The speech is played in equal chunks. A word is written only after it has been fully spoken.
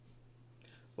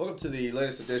Welcome to the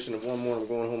latest edition of One More. I'm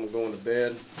going home and going to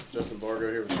bed. Justin Bargo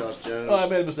here with Josh Jones. Oh, I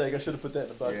made a mistake. I should have put that in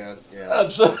the bucket. Yeah.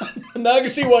 I'm sorry. Now I can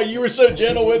see why you were so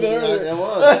gentle with it earlier. It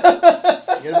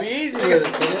was. You gotta be easy with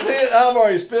it, man. I've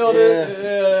already spilled it.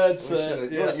 Yeah, it's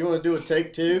You want to do a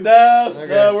take two? No,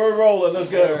 Okay. no, we're rolling. Let's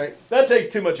go. All right. That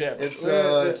takes too much effort. It's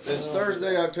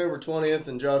Thursday, October 20th,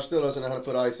 and Josh still doesn't know how to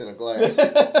put ice in a glass.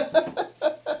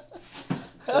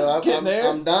 So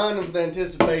I'm dying with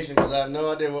anticipation because I have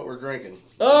no idea what we're drinking.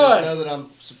 I know that I'm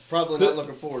probably not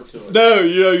looking forward to it. No,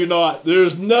 you're not.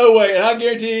 There's no way. And I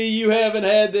guarantee you haven't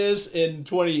had this in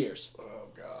 20 years.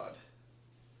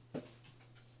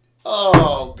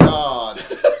 Oh,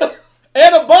 God.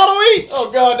 And a bottle each. Oh,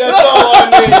 God, that's all I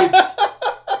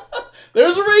need.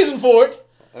 There's a reason for it.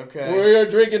 Okay. We are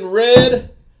drinking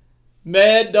Red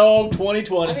Mad Dog I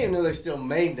 2020. didn't even know they still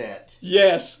made that.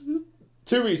 Yes.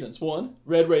 Two reasons. One,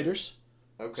 Red Raiders.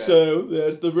 Okay. So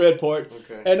that's the red part.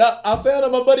 Okay. And I found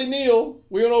out my buddy Neil.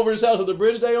 We went over to his house at the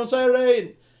Bridge Day on Saturday,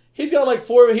 and he's got like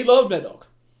 4. He loves Mad Dog.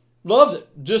 Loves it.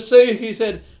 Just say, he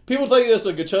said, people think this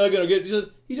like a chugging or get.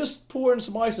 He just pour in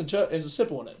some ice and just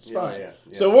sip on it. It's fine. Yeah.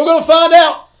 So we're gonna find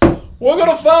out. We're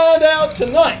gonna find out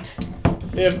tonight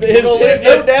if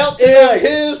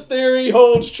his theory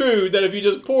holds true that if you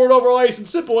just pour it over ice and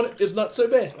sip on it, it's not so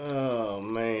bad. Oh,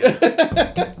 man.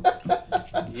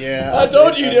 Yeah. I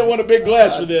told you didn't want a big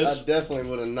glass for this. I definitely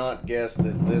would have not guessed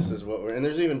that this is what we're... And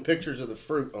there's even pictures of the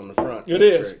fruit on the front. It That's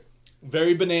is. great.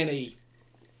 Very banana-y.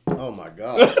 Oh, my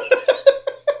God.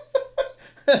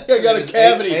 I got a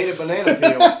cavity. Ate a banana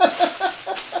peel.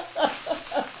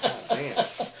 Oh, damn.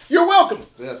 You're welcome.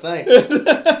 Yeah, thanks.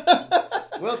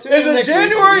 Well, tune Is in it next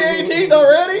January week. 18th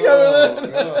already? Oh,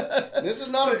 God. This is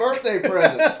not a birthday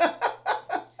present.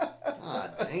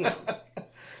 God damn.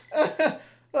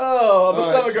 Oh, my All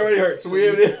stomach right, already hurts. So we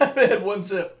haven't had one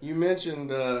sip. You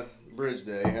mentioned Bridge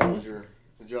Day. How was did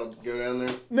y'all go down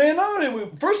there? Man, not only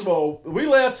first of all, we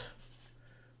left.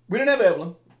 We didn't have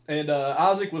Evelyn, and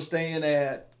Isaac was staying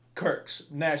at Kirk's,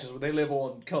 Nash's, where they live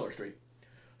on Keller Street.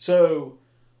 So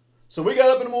we got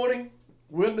up in the morning,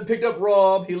 went and picked up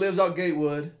Rob. He lives out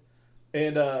Gatewood,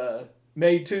 and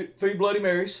made 3 Bloody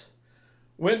Marys.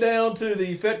 Went down to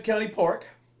the Fett County Park,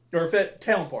 or Fett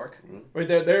Town Park, right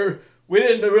there. We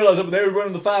didn't realize it, but they were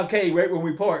running the 5K right when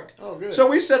we parked. Oh, good. So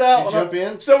we set out. Did you jump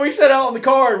in? So we set out on the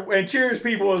car and cheers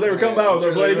people as they were coming by with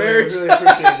their Bloody Marys. Really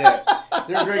appreciate that.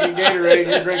 They're drinking Gatorade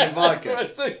and you're drinking vodka. And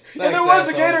there Thanks, was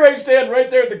the asshole. Gatorade stand right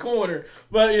there at the corner.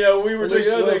 But, we were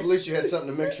drinking other At things. least you had something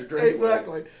to mix your drink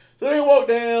Exactly. So then we walked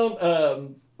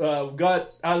down,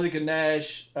 got Isaac and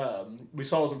Nash. We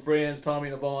saw some friends, Tommy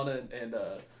and Ivana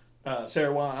and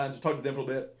Sarah Wines. We talked to them for a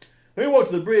little bit. Then we walked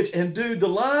to the bridge. And, dude, the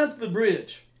line to the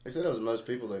bridge, They said it was the most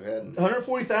people they've had.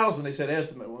 140,000, they said,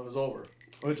 estimate when it was over,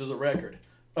 which is a record.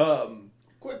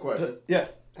 Quick question. Yeah.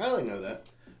 How do they know that?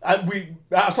 I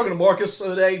was talking to Marcus the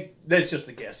other day. That's just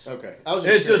a guess. Okay. I was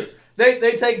It's curious. just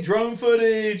they take drone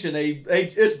footage and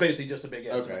it's basically just a big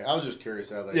estimate. Okay. I was just curious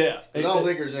how they... Yeah. Because I don't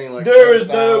think there's any like... There is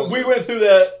no. styles We or- went through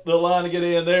the line to get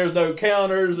in. There's no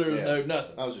counters. There's Yeah. no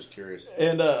nothing. I was just curious.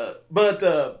 And but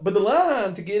the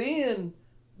line to get in,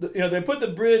 they put the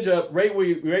bridge up right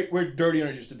where Dirty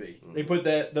Owners used to be. They put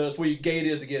that's where your gate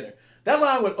is to get in. That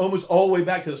line went almost all the way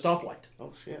back to the stoplight.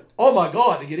 Oh, shit. Oh my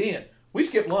God, to get in. We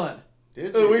skipped line.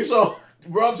 Did And you? we saw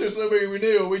Rob said somebody we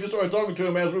knew, and we just started talking to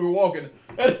him as we were walking.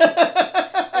 Hey,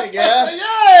 guy.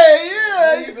 Yeah.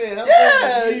 How you been? How's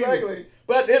Yeah, things with you? exactly.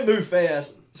 But it moved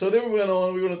fast. So then we went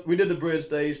on. We did the bridge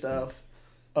day stuff.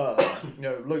 Looked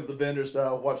at the vendor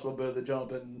stuff, watched a little bit of the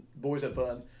jumping. Boys had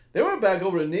fun. Then we went back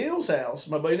over to Neil's house.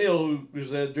 My buddy Neil, who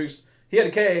drinks, he had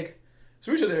a keg,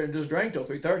 so we sat there and just drank till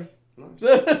 3:30. Nice.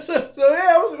 So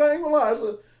yeah, I ain't gonna lie,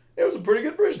 it was a pretty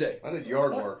good bridge day. I did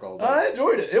yard work all day. I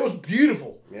enjoyed it. It was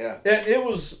beautiful. Yeah. And it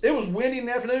was windy in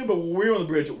the afternoon, but when we were on the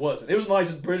bridge, it wasn't. It was the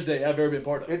nicest bridge day I've ever been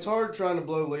part of. It's hard trying to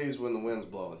blow leaves when the wind's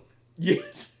blowing.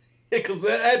 Yes, because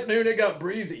that afternoon it got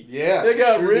breezy. Yeah, It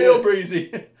got sure real did.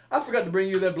 breezy. I forgot to bring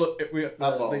you that.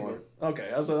 I bought big one. Okay,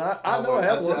 I said I know I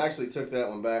have one. actually took that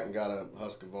one back and got a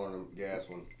Husqvarna gas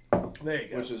one, There you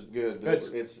go. which is good. That's-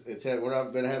 It's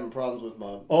I've been having problems with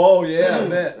my. Oh yeah, I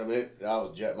bet. I mean, I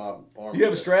was jet my arm. You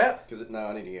have a strap? No,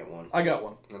 I need to get one. I got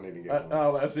one. I need to get one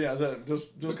Oh, that's I said just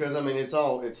because I mean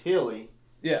it's hilly,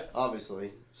 yeah.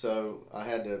 obviously. So I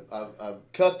had to I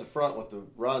cut the front with the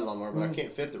ride lawnmower, Mm-hmm. but I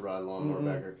can't fit the ride lawnmower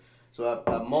back here. So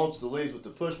I mulched the leaves with the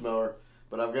push mower,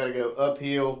 but I've got to go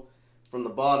uphill from the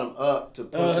bottom up to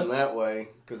push them that way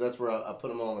because that's where I put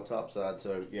them on the top side.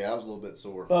 So yeah, I was a little bit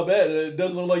sore. I bet it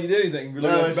doesn't look like you did anything. You're No,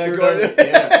 looking it at the sure backyard. doesn't.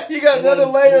 Yeah. You got another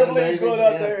Isn't that- layer of isn't that leaves amazing? going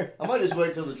out Yeah. there. I might just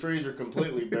wait till the trees are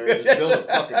completely bare and just build a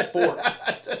fucking fort.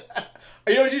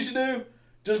 You know what you should do?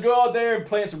 Just go out there and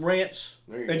plant some ramps,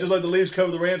 and go. just let the leaves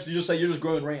cover the ramps. You just say you're just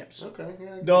growing ramps. Okay.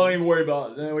 Yeah. Don't even worry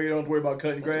about it. That way you don't have to worry about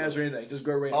cutting grass or anything. Just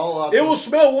grow ramps. All options, it will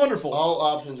smell wonderful. All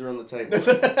options are on the table.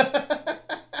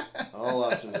 All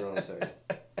options are on the table.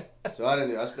 So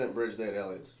I spent Bridge Day at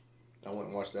Elliott's. I went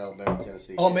and watched the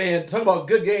Alabama-Tennessee game. Oh man, talk about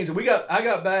good games. I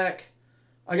got back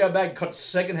and caught the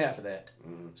second half of that.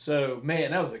 Mm-hmm. So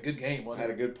man, that was a good game. I had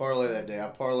a good parlay that day. I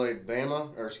parlayed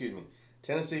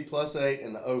Tennessee +8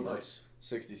 and the over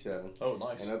 67. Oh,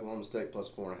 nice. And Oklahoma State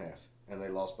 +4.5, and they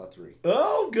lost by 3.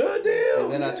 Oh, good deal.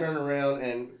 And then I turned around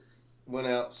and went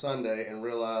out Sunday and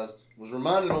was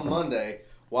reminded on Monday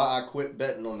why I quit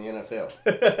betting on the NFL.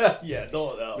 Yeah,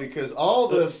 don't know. Because all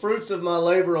the fruits of my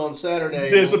labor on Saturday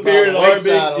disappeared in a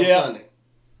heartbeat. on Sunday.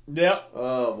 Yep.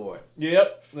 Oh boy.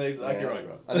 Yep. Exactly right.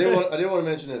 I did want to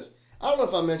mention this. I don't know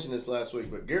if I mentioned this last week,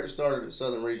 but Garrett started at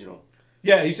Southern Regional.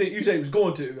 Yeah, you said he was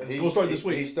going to. He's going to start this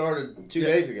week. He started 2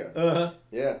 days ago. Uh-huh.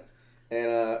 Yeah.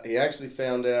 And he actually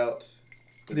found out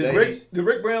Did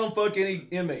Rick Brown fuck any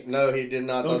inmates? No, he did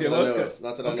not. Okay,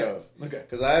 Not that I know of. Okay.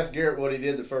 Because I asked Garrett what he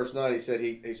did the first night. He said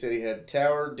he had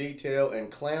tower, detail,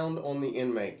 and clowned on the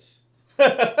inmates. All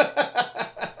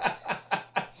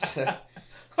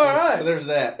right. So there's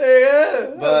that.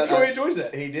 Yeah. But I'm sure he enjoys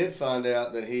that. He did find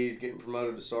out that he's getting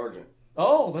promoted to sergeant.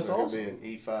 Oh, that's so awesome. He'll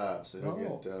be an E5,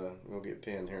 so he'll get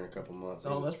pinned here in a couple months.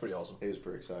 Oh, that's pretty awesome. He was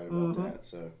pretty excited about that.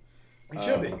 So he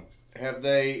should be. Have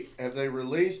they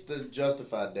released the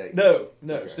justified date? No,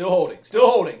 okay. Still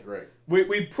holding. Great.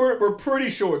 We're pretty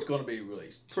sure it's going to be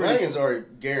released. Flanagan's already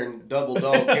double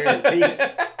dog guaranteed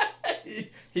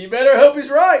it. He better hope he's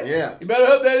right. Yeah. He better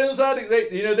hope that inside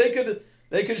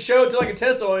they could show it to like a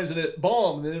test audience and it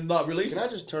bombed and then not release it. Can I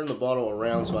just turn the bottle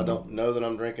around so I don't know that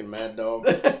I'm drinking Mad Dog?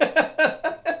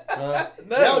 No.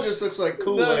 Now it just looks like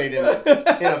Kool-Aid in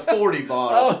a 40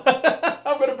 bottle.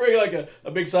 I'm going to bring like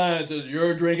a big sign that says,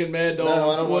 "You're drinking Mad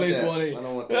Dog 2020. I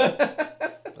don't want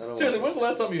that. Seriously, when's the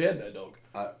last time you had Mad Dog?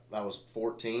 I was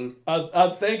 14.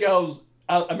 I think I was.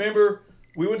 I remember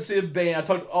we went to see a band. I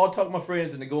talked to my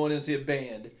friends into going in to see a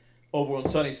band over on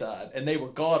Sunnyside, and they were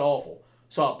god awful.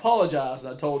 So I apologized,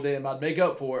 and I told them I'd make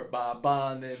up for it by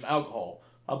buying them alcohol.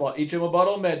 I bought each of them a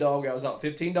bottle of Mad Dog. I was out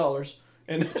 $15.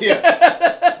 And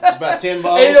yeah, about 10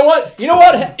 bottles. And you know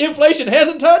what? Inflation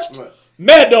hasn't touched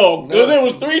Mad Dog because it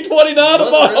was $3.29 a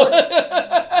bottle.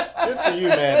 Really? Good for you,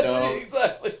 Mad Dog.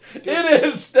 Exactly. It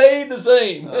has stayed the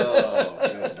same. Oh,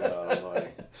 good God Almighty.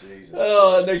 Jesus.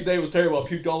 Oh, the next day was terrible. I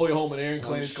puked all the way home and Aaron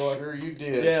cleaned his car. Sure you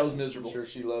did. Yeah, it was miserable. I'm sure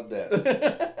she loved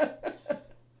that.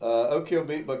 Oak Hill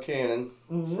beat Buchanan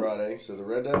Friday, so the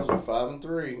Red Devils are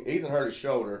 5-3. Ethan hurt his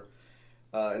shoulder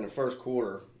in the first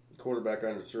quarter. The quarterback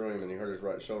underthrew him, and he hurt his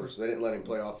right shoulder, so they didn't let him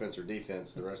play offense or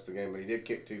defense the rest of the game. But he did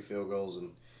kick 2 field goals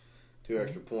and 2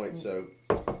 extra points. So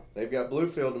they've got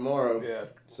Bluefield tomorrow. Yeah.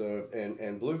 So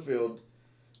and Bluefield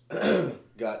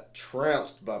got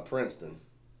trounced by Princeton.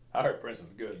 I heard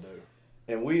Princeton's good though.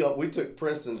 And we took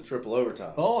Princeton to triple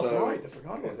overtime. Oh, that's right. I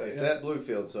forgot about that. It's at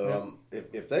Bluefield. So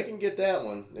if they can get that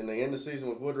one, and they end the season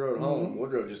with Woodrow at home,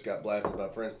 Woodrow just got blasted by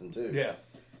Princeton too. Yeah.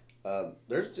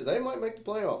 They might make the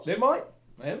playoffs. They might.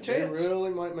 They have a chance. They really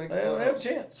might make the playoffs. They have a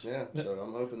chance. Yeah. So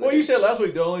I'm hoping. Well, you said last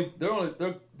week there are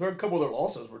a couple of their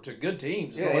losses were to good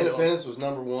teams. Yeah, Independence was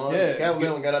number 1. Yeah, Calvin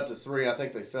Midland got up to 3. I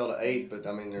think they fell to 8th, but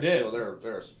I mean they're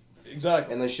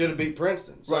exactly. And they should have beat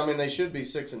Princeton. So I mean they should be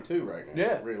 6-2 right now.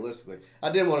 Yeah. Realistically, I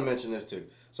did want to mention this too.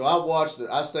 So I watched it.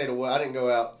 I stayed away. I didn't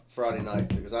go out Friday night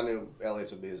because I knew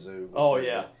Elliott's would be a zoo. Oh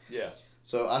yeah.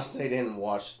 So I stayed in and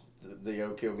watched the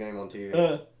Oak Hill game on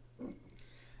TV.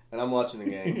 And I'm watching the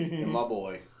game, and my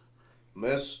boy,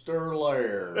 Mr.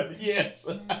 Laird. Yes.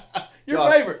 Your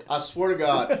Josh, favorite. I swear to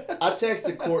God, I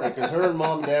texted Courtney because her and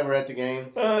Mom and Dad were at the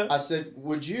game. I said,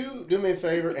 would you do me a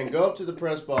favor and go up to the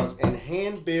press box and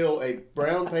hand Bill a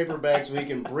brown paper bag so he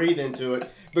can breathe into it?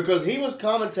 Because he was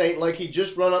commentating like he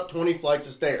just run up 20 flights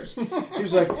of stairs. He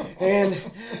was like, and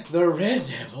the Red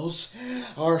Devils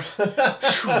are,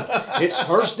 it's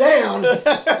first down.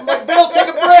 I'm like, Bill, take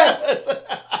a breath.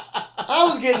 I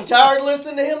was getting tired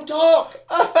listening to him talk.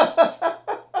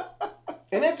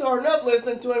 And it's hard enough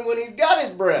listening to him when he's got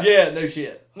his breath. Yeah, no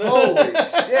shit. Holy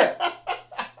shit.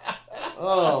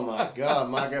 Oh, my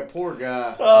God, poor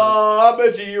guy. Oh, I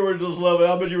bet you were just loving it.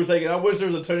 I bet you were thinking, I wish there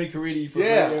was a Tony Caridi for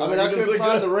Yeah, I mean, I couldn't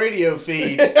find the radio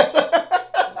feed.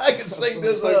 I could sing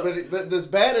this up. But as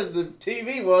bad as the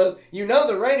TV was,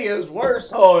 the radio's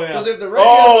worse. Oh, yeah. Because if the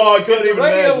radio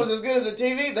imagine. was as good as the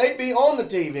TV, they'd be on the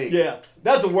TV. Yeah,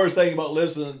 that's the worst thing about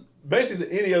listening, basically,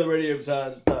 to any other radio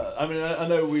besides, I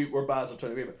know we're biased on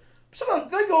Tony Caridi, but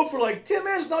sometimes they go for like 10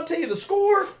 minutes and not tell you the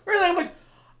score or anything. I'm like,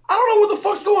 I don't know what the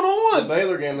fuck's going The on.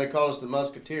 Baylor game, they called us the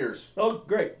Musketeers. Oh,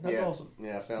 great. That's yeah. awesome.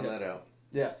 Yeah, I found that out.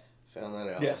 Yeah. Found that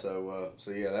out. Yeah. So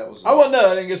yeah, that was. I wouldn't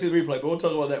know. I didn't get to see the replay, but we'll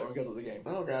talk about that when we get to the game.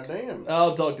 Oh goddamn.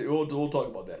 I'll talk to you. We'll talk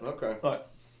about that. Okay. All right.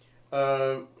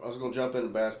 I was gonna jump into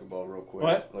basketball real quick.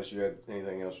 What? Unless you had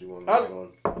anything else you wanted to go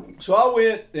on. So I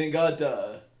went and got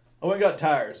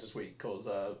tires this week because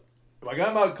I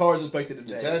got my cars inspected Did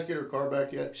today. Tash get her car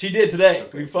back yet? She did today.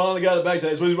 Okay. We finally got it back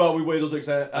today. So this is why we waited till 6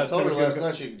 hours. I told her last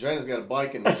night Jana's got a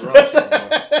bike in the garage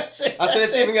somewhere. I said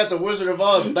it's even got the Wizard of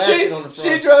Oz basket on the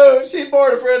front. She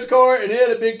borrowed a friend's car and it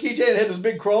had a big keychain. It had this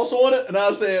big cross on it. And I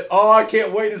said, oh, I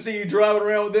can't wait to see you driving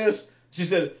around with this. She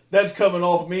said, that's coming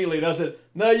off immediately. And I said,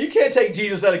 no, you can't take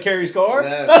Jesus out of Carrie's car. No.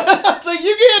 I was like,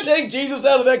 you can't take Jesus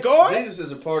out of that car. Jesus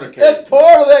is a part of Carrie's That's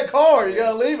part of that car. You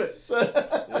got to leave it. So,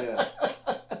 Yeah.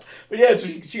 but yeah, so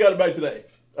she got it back today.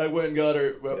 I went and got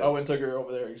her. Well, Yeah. I went and took her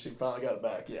over there and she finally got it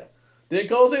back. Yeah. Didn't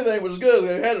cost anything, which is good.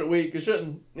 They had it a week. It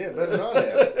shouldn't. Yeah, better not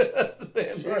have. That's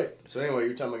damn right. So anyway,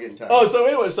 you're talking about getting tired. Oh, so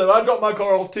anyway, so I dropped my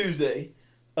car off Tuesday.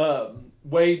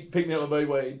 Wade picked me up my buddy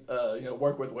Wade,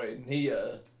 work with Wade, and he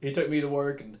took me to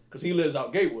work, and because he lives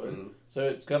out Gatewood, Mhm. so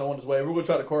it's kind of on his way. We're gonna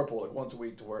try to carpool like once a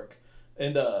week to work,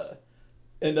 and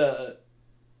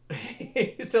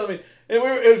he's telling me, and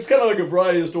it was kind of like a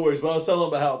variety of stories, but I was telling him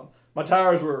about how my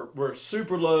tires were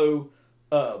super low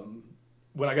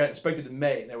when I got inspected in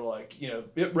May, and they were like,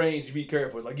 it rains, you be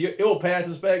careful, like it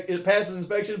passes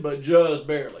inspection, but just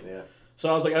barely. Yeah. So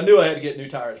I was like, I knew I had to get new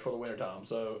tires for the wintertime.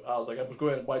 So I was like, I'm just go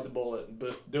ahead and bite the bullet and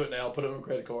do it now, put it on a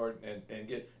credit card, and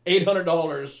get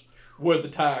 $800 worth of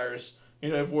tires,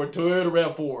 for a Toyota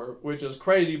RAV4, which is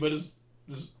crazy, but it's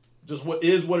just what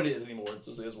it is anymore. It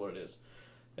just is what it is.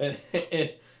 And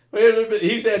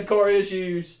he's had car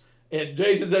issues, and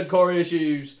Jason's had car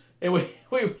issues, and we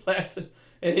were laughing.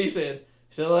 And he said,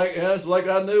 it's like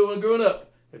I knew when growing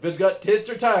up. If it's got tits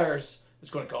or tires,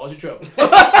 it's going to cause you trouble.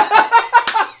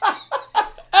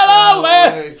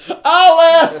 I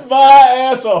laughed my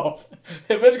ass off.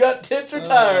 If it's got tits or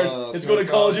tires, it's going to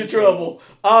cause you trouble.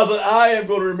 I was like, I am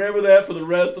going to remember that for the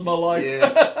rest of my life. Yeah.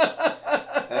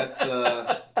 That's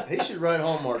he should write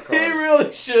Hallmark cards. He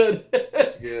really should.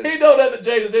 That's good. He know that to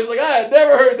Jason. Jason's like, I had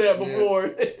never heard that before.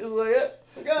 Yeah. He's like, yeah.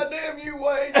 Goddamn you,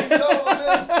 Wade! You told me.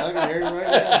 I can hear him right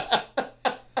now.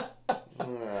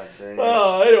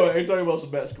 Anyway, we're talking about some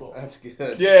basketball. That's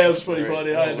good. Yeah, it was pretty Great.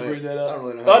 funny. I had to bring that up. I don't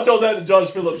really know I told that to Josh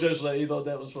Phillips yesterday. He thought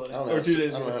that was funny. I don't Or 2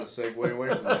 days I don't ago. know how to segue away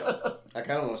from that. I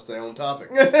kind of want to stay on topic.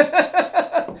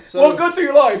 So, Well, go through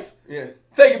your life. Yeah.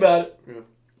 Think about it. Yeah.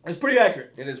 It's pretty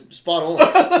accurate. It is spot on.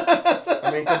 I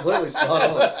mean, completely spot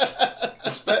on.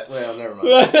 Well, never mind.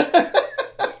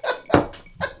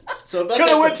 So Could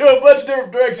have went to a bunch of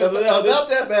different directions without about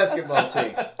that basketball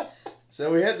team.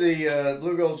 So we had the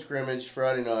blue gold scrimmage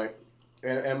Friday night,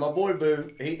 and my boy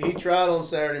Booth, he tried on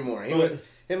Saturday morning.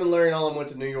 Him and Larry Nolan went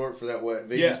to New York for that wedding.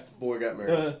 Viggy's boy got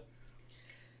married.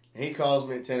 He calls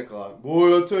me at 10 o'clock.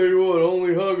 Boy, I'll tell you what,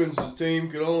 only Huggins' team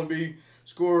could only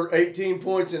scored 18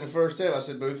 points in the first half. I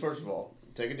said, Booth, first of all,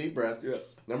 take a deep breath. Yeah.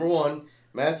 Number one,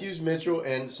 Matthews, Mitchell,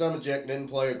 and Sumajek didn't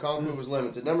play. Okonkwo was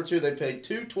limited. Number two, they played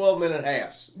 2 12-minute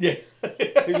halves. Yeah.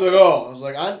 He's like, oh. I was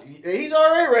like, he's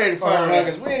already ready to fire Right.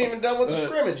 Huggins. We ain't even done with the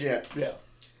scrimmage yet. Yeah.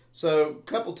 So,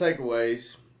 couple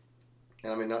takeaways.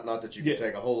 And I mean, not that you can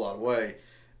take a whole lot away.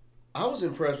 I was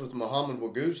impressed with Muhammad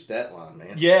Wagoo's stat line,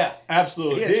 man. Yeah,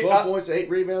 absolutely. He had 12 points, 8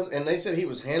 rebounds, and they said he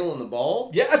was handling the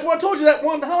ball. Yeah, that's what I told you that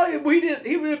one highlight.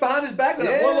 He was behind his back on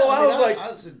that one little.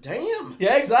 I said, damn.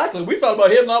 Yeah, exactly. We thought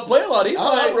about him not playing a lot.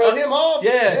 I wrote him off.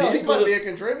 Yeah, he's going to be a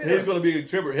contributor. He's going to be a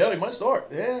contributor. Hell, he might start.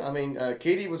 Yeah, I mean,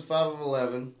 Keedy was 5 of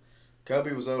 11.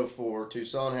 Kobe was 0 of 4.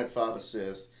 Toussaint had 5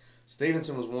 assists.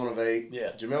 Stevenson was 1 of 8.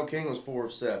 Yeah. Jamel King was 4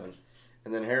 of 7.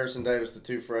 And then Harrison Davis, the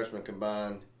 2 freshmen,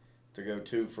 combined to go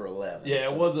 2 for 11. Yeah,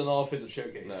 it wasn't an offensive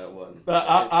showcase. No, it wasn't.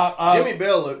 But Jimmy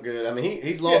Bell looked good. I mean,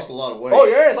 he's lost a lot of weight. Oh,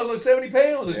 yeah, it's like 70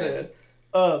 pounds, they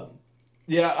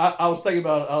Yeah. said. I was thinking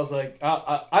about it. I was like,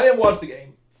 I didn't watch the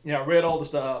game. Yeah, I read all the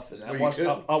stuff. And I watched.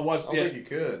 I watched. I don't think you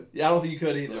could. Yeah, I don't think you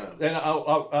could either. No. And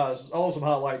I saw some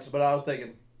highlights, but I was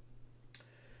thinking,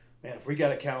 man, if we got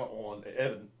to count on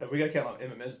Evan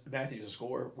Matthews to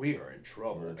score, we are in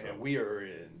trouble. We are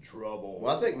in trouble.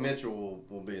 Well, I think Mitchell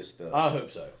will be a stud. I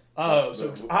hope so. I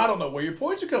don't know where your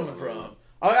points are coming from.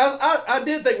 I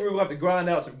did think we were going to have to grind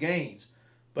out some games,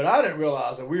 but I didn't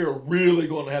realize that we were really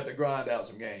going to have to grind out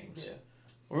some games. Yeah.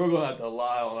 We were going to have to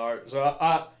rely on our. So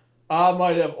I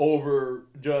might have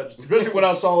overjudged, especially when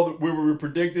I saw that we were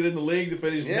predicted in the league to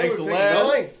finish next to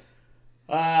last. Ninth.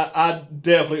 I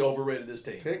definitely overrated this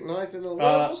team. Pick ninth in the league.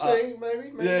 We'll see.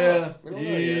 Maybe Yeah. not. We don't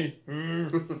know yet.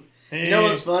 You know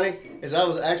what's funny is I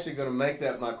was actually going to make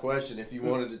that my question if you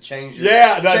wanted to change your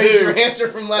your answer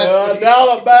from last week.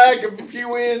 Dial it back a few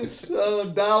wins. Dial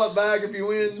it back a few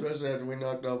wins. Especially after we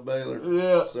knocked off Baylor.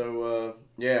 Yeah. So,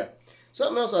 yeah.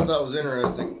 Something else I thought was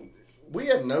interesting. We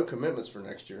have no commitments for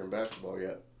next year in basketball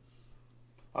yet.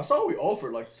 I saw we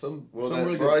offered like some. Well, some that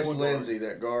really Bryce good Lindsey,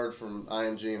 that guard from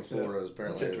IMG in Florida, is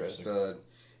apparently a stud.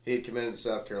 He had committed to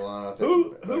South Carolina. I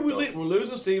think who we're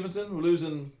losing Stevenson. We're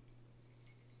losing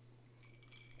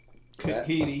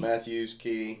Keedy.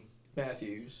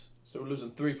 Matthews. So we're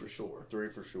losing 3 for sure. 3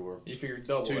 for sure. You figured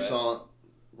double Toussaint,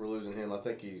 we're losing him. I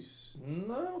think he's...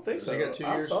 No, I don't think so. He got 2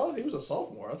 years? I thought he was a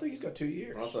sophomore. I think he's got 2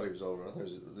 years. I thought he was older. I thought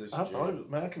he was this I thought he was,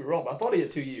 man, I could be wrong, but I thought he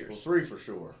had 2 years. Well, 3 for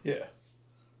sure. Yeah.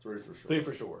 3 for sure. 3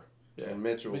 for sure. Yeah. And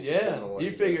Mitchell. But yeah, you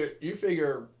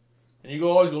figure, and you're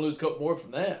always going to lose a couple more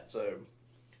from that. So,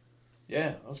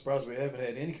 yeah, I'm surprised we haven't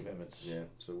had any commitments. Yeah,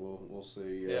 so we'll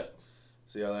see. Yeah.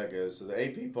 See how that goes. So the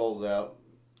AP polls out.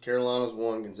 Carolina's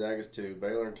 1, Gonzaga's 2,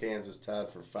 Baylor and Kansas tied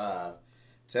for 5,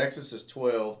 Texas is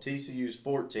 12, TCU's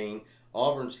 14,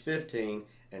 Auburn's 15,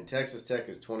 and Texas Tech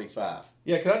is 25.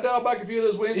 Yeah, can I dial back a few of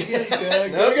those wins again?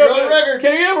 Can No, we go on record.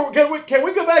 Can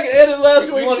we go back and edit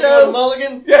last week's show? To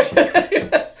Mulligan? Yeah.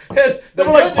 They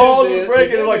were like pauses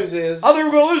breaking. They're like, I thought we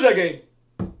were going to lose that game.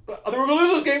 I thought we were going to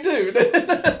lose this game too.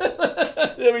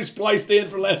 Then we spliced in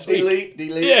for last week.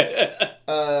 Delete.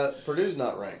 Yeah. Purdue's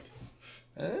not ranked.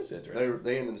 That's interesting.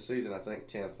 They ended the season, I think,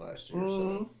 10th last year.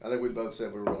 So I think we both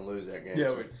said we were going to lose that game. Yeah,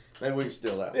 so maybe we can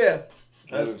steal that one. Yeah.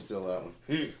 Maybe we can steal that one.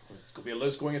 It's going to be a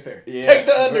low-scoring affair. Yeah, take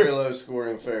the under. Very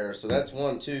low-scoring affair. So that's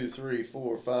 1, 2, 3,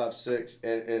 4, 5, 6.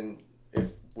 And if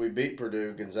we beat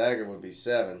Purdue, Gonzaga would be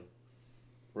 7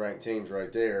 ranked teams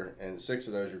right there. And 6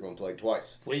 of those you're going to play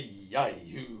twice. Yeah.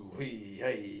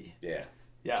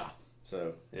 Yeah.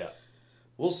 So, yeah.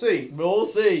 We'll see. We'll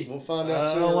see. We'll find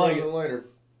out sooner rather than later.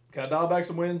 Can I dial back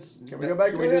some wins? Can we go back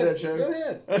and redo that show? Go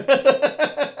ahead.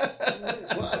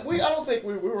 I don't think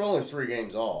we were only 3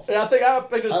 games off. Yeah, I think it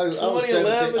was 2011.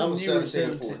 2011. I was 17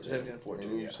 and 14.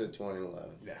 And you said 20 and 11.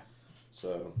 Yeah.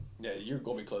 So. Yeah, you're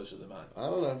going to be closer than mine. I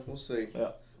don't know. We'll see.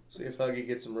 Yeah. See if Huggy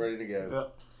gets them ready to go. Yeah.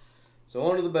 So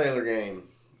on to the Baylor game.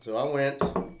 So I went,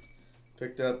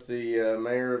 picked up the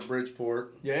mayor of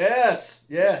Bridgeport. Yes.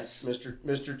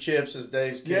 Mr. Chips, as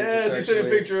Dave's kids. Yes, he sent a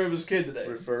picture of his kid today.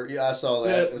 Yeah, I saw that.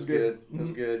 Yeah, it was good. It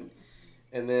was good.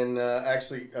 And then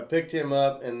actually, I picked him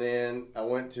up, and then I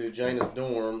went to Jana's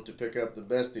dorm to pick up the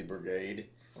Bestie Brigade.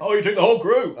 Oh, you took the whole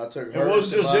crew. I took her. It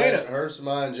wasn't just Jana. Her,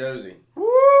 Samaya, and Josie.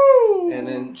 Woo! And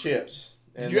then Chips.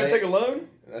 And Did you have to take a loan?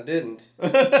 I didn't.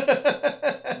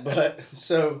 But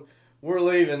so we're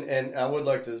leaving, and I would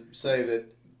like to say that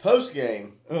post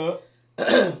game,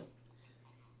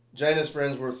 Jana's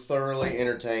friends were thoroughly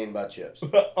entertained by Chips.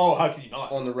 Oh, how can you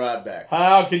not? On the ride back.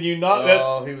 How can you not?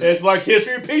 It's like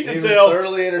history repeats itself. He was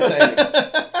thoroughly entertaining.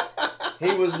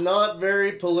 He was not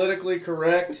very politically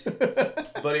correct,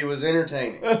 but he was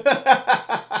entertaining.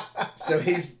 So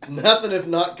he's nothing if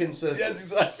not consistent. That's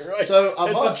exactly right. So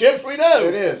it's the Chips we know.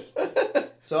 It is.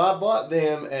 So I bought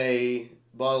them a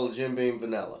bottle of Jim Beam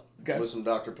Vanilla with some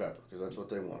Dr. Pepper because that's what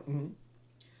they wanted. Mm-hmm.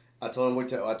 I told them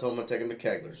I'd take them to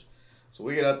Kegler's. So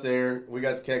we get up there. We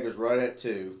got the Kegler's right at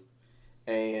 2,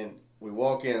 and we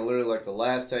walk in and literally like the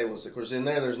last table. Of course, in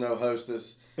there's no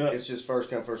hostess. Yeah. It's just first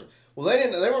come first. Well, they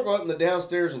weren't going up in the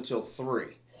downstairs until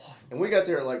 3. And we got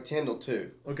there at like 10 till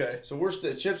 2. Okay. So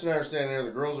Chips and I are standing there.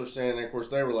 The girls are standing there. Of course,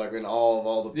 they were like in awe of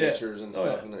all the pictures and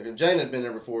stuff. Yeah. And Jane had been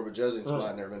there before, but Josie and Smite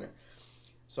had never been there.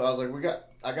 So I was like,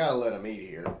 I got to let them eat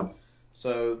here.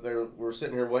 So we're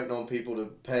sitting here waiting on people to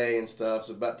pay and stuff.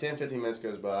 So about 10, 15 minutes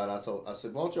goes by, and I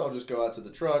said, why don't y'all just go out to the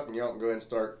truck and y'all can go ahead and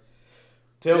start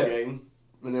tailgating,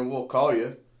 and then we'll call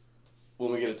you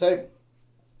when we get a table.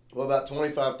 Well, about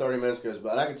 25, 30 minutes goes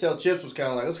by. And I could tell Chips was kind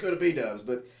of like, let's go to B-Dubs.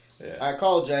 But I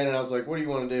called Jane, and I was like, what do you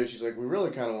want to do? She's like, we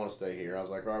really kind of want to stay here. I was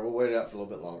like, all right, we'll wait it out for a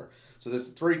little bit longer. So this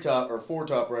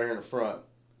 4-top right here in the front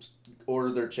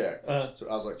ordered their check. So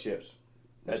I was like, Chips.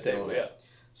 That table, yeah.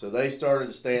 So they started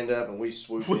to stand up, and we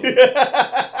swooped in. You know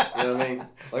what I mean?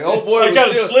 Like, old boy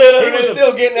was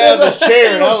still getting out of his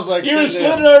chair, and I was like, you were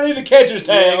slid underneath the catcher's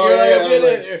tag. You're like, get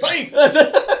in here. Safe!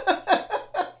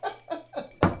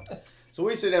 So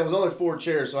we sit down. It was only 4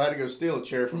 chairs, so I had to go steal a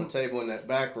chair from a table in that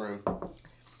back room.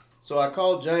 So I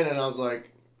called Jane, and I was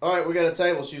like, all right, we got a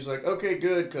table. She was like, okay,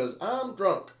 good, because I'm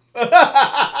drunk. Damn!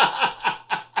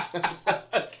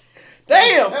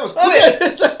 That was quick.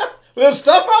 There's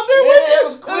stuff out there with you? It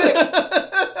was quick.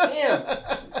 Damn.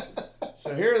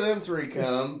 So here them 3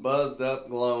 come, buzzed up,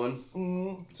 glowing.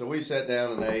 Mm-hmm. So we sat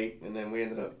down and ate, and then we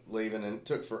ended up leaving, and it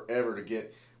took forever to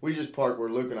get. We just parked where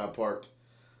Luke and I parked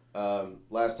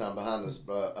last time behind this.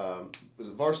 Was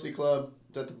it Varsity Club?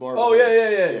 Is that the bar? Oh,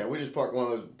 yeah. Yeah, we just parked one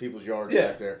of those people's yards Yeah.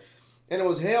 back there. And it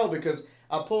was hell because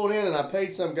I pulled in and I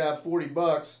paid some guy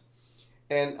 $40.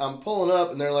 And I'm pulling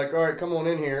up, and they're like, all right, come on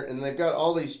in here. And they've got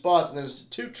all these spots, and there's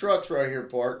 2 trucks right here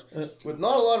parked with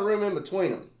not a lot of room in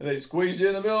between them. And they squeezed you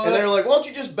in the middle of And that? they're like, why don't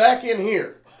you just back in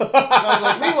here? And I was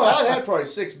like, meanwhile, I'd had probably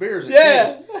 6 beers.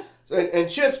 Yeah.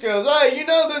 And Chips goes, hey, you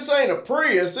know this ain't a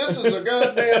Prius. This is a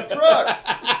goddamn truck.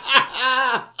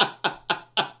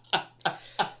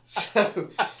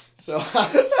 So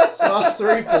I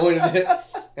 3-pointed it,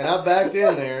 and I backed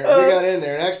in there. And we got in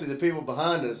there, and actually the people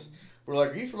behind us were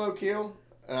like, are you from Oak Hill?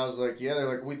 And I was like, yeah. They're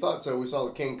like, we thought so. We saw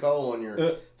the King Cole on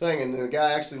your thing. And the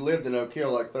guy actually lived in Oak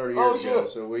Hill like 30 years ago.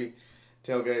 So we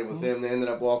tailgated with them. They ended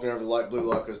up walking over to Light Blue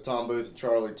Lot because Tom Booth and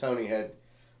Charlie Tony had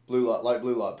Light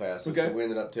Blue Lot passes. Okay. So we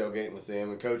ended up tailgating with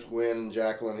them. And Coach Gwynn and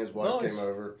Jacqueline, his wife, Nice. came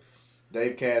over.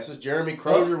 Dave Cassis. Jeremy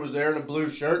Crozier was there in a blue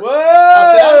shirt. Whoa!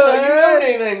 I said, I don't know you own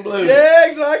anything blue. Yeah,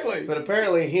 exactly. But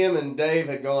apparently him and Dave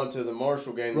had gone to the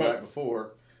Marshall game the Right. night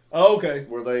before. Oh, okay.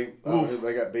 Where they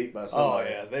got beat by Oh, somebody.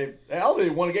 yeah. They all they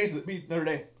won the games that beat Notre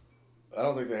Dame. I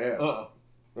don't think they have. Uh-uh.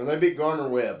 Well, they beat Gardner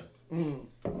Webb.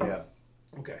 Yeah.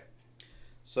 Okay.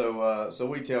 So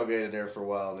we tailgated there for a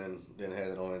while and then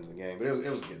headed on into the game. But it was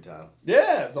a good time.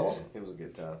 Yeah, it's awesome. It was a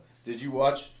good time. Did you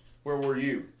watch? Where were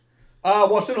you? I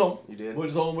watched it home. You did?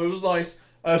 Watched it home. It was nice.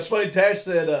 It's funny. Tash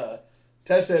said,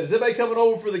 "Is anybody coming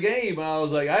over for the game?" And I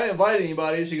was like, "I didn't invite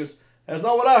anybody." And she goes, "That's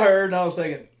not what I heard." And I was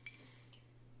like,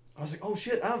 "Oh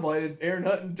shit! I invited Aaron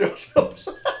Hunt and Josh Phillips."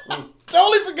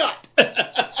 Totally forgot.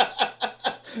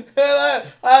 And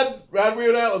I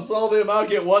went out and saw them. I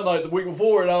get one night the week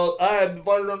before, and I had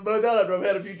invited them both out after I've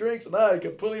had a few drinks, and I had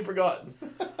completely forgotten.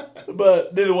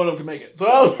 But neither one of them could make it, so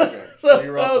I was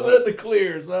I was at the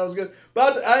clear, so I was good.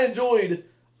 But I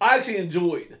actually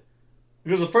enjoyed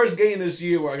because the first game this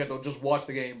year where I got to just watch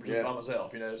the game just by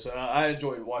myself, So I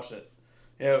enjoyed watching it,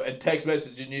 and text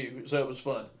messaging you, so it was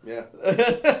fun. Yeah,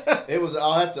 it was.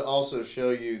 I'll have to also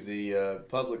show you the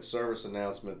public service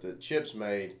announcement that Chips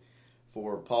made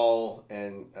for Paul,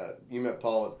 and you met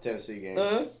Paul at the Tennessee game,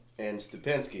 and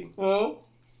Stupinski,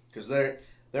 because they're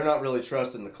not really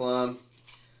trusting the climb.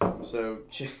 So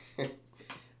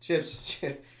Chips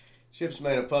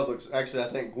made a public. Actually, I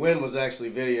think Gwen was actually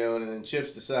videoing, and then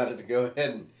Chips decided to go ahead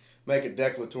and make a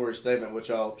declaratory statement, which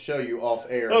I'll show you off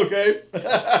air. Okay.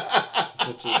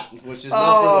 which is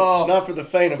not for the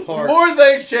faint of heart. The more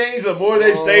things change, the more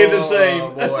they stay the same.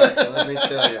 Oh boy, let me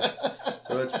tell you.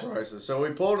 So it's priceless. So we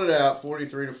pulled it out,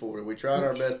 43-40. We tried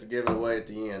our best to give it away at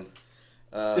the end.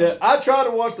 I tried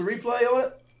to watch the replay on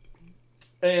it,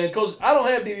 and because I don't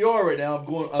have DVR right now,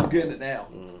 I'm getting it now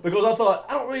because I thought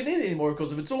I don't really need it anymore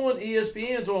because if it's on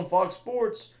ESPN, it's on Fox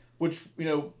Sports, which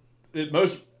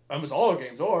almost all our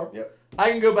games are. Yep. I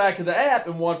can go back to the app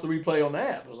and watch the replay on the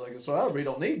app. I was like, so I really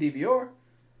don't need DVR.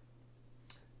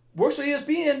 Works on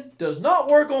ESPN, does not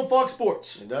work on Fox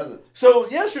Sports. It doesn't. So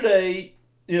yesterday,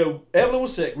 Evelyn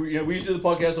was sick. We used to do the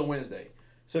podcast on Wednesday.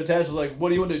 So Tash was like, what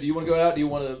do you want to do? Do you want to go out? Do you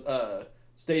want to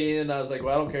stay in? And I was like,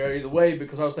 well, I don't care either way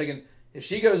because I was thinking if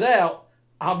she goes out,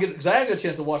 because I haven't got a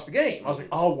chance to watch the game. I was like,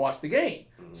 I'll watch the game.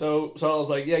 So I was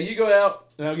like, yeah, you go out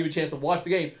and I'll give you a chance to watch the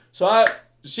game. So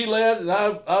she left and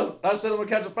I sat on the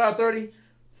couch at 5:30,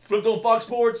 flipped on Fox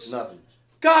Sports. Nothing.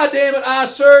 God damn it! I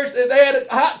searched and they had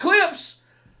hot clips.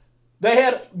 They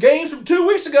had games from 2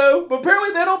 weeks ago, but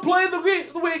apparently they don't play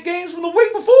the games from the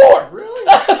week before. Really?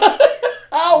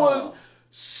 I was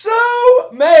so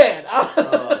mad.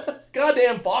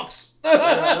 Goddamn Fox.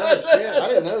 I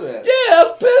didn't know that. Yeah, I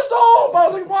was pissed off. I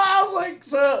was like, wow. I was like,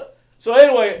 so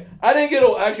anyway, I didn't get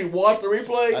to actually watch the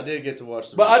replay. I did get to watch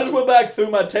the But replay. I just went back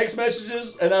through my text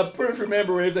messages, and I pretty much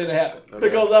remember everything that happened. Okay.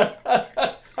 Because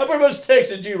I pretty much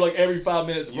texted you like every 5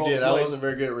 minutes. You did. I wasn't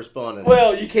very good at responding.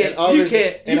 Well, you can't.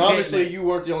 And obviously, man. you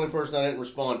weren't the only person I didn't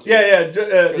respond to. Yeah.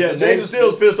 Jason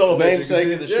Steele's pissed off at you.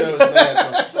 Namesake of the show is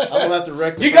mad. So I'm gonna have to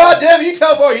rectify. You goddamn, you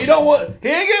tell boy, you don't want. He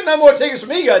ain't getting no more tickets from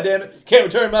me. Goddamn it, can't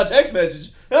return my text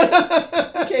message. You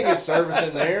can't get service in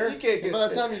there. You can't get. By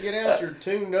the time you get out, you're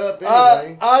tuned up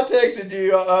anyway. I texted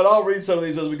you, and I'll read some of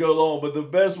these as we go along. But the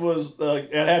best was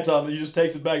at halftime. You just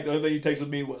texted back. The only thing you texted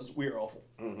me was, "We are awful."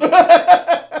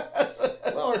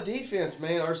 Well, our defense,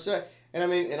 man,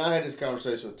 and I had this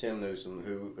conversation with Tim Newsom,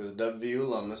 who is a WVU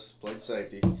alumnus, played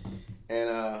safety, and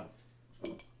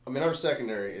our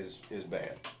secondary is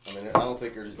bad. I mean, I don't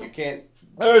think you can't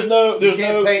There's no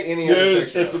paint any other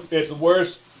picture. It's the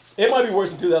worst It might be worse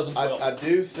than 2012. I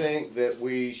do think that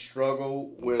we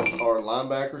struggle with our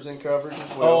linebackers in coverage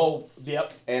as well. Oh,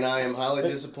 yep. And I am highly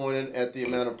disappointed at the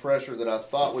amount of pressure that I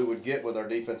thought we would get with our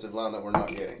defensive line that we're not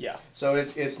getting. Yeah. So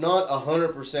it's not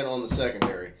 100% on the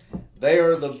secondary. They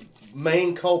are the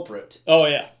main culprit. Oh,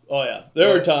 yeah.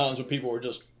 There were times when people were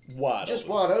just wide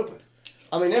open.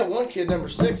 I mean, that one kid, number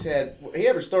 6, he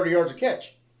averaged 30 yards a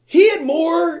catch. He had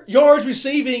more yards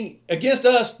receiving against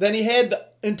us than he had the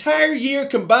entire year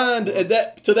combined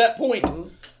to that point. Mm-hmm.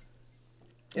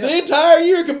 Yeah. The entire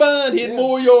year combined, he had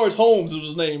more yards. Holmes was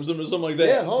his name, or something like that.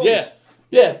 Yeah, Holmes.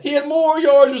 Yeah. He had more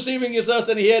yards receiving against us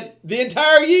than he had the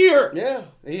entire year. Yeah,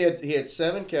 he had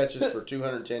 7 catches for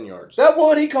 210 yards. That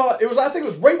one he caught, I think it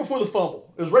was right before the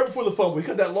fumble. He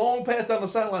caught that long pass down the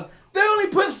sideline. They only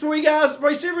put 3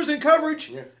 receivers in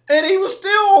coverage, and he was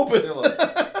still open.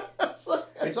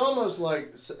 It's almost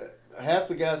like half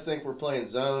the guys think we're playing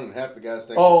zone, and half the guys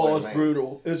think we're playing it's man.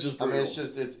 brutal. It's just brutal. I mean, it's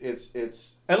just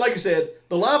it's. And like you said,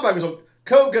 the linebackers.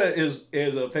 Koga is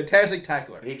a fantastic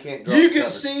tackler. He can't. Drop You can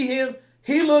coverage. see him.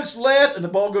 He looks left, and the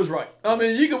ball goes right. I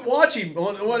mean, you can watch him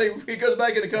when he goes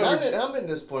back into coverage. I've been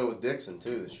disappointed with Dixon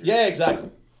too this year. Yeah,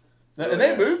 exactly. And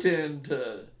they moved him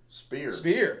to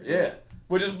Spear, yeah.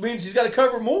 Which means he's got to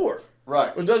cover more.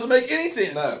 Right. Which doesn't make any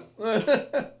sense.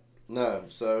 No. No.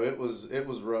 So it was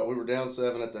rough. We were down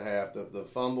 7 at the half. The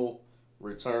fumble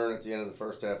return at the end of the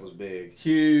first half was big.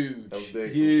 Huge. That was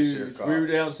big. Huge. We were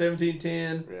down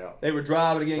 17-10. Yeah. They were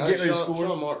driving again, getting ready to score.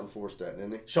 Sean Martin forced that,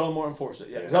 didn't he? Sean Martin forced it,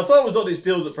 yeah. I thought it was one of these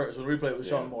steals at first when we played with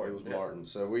Sean Martin. It was Martin.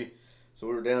 So we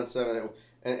were down 7.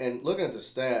 And looking at the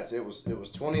stats, it was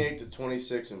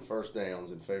 28-26 in first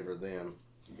downs in favor of them.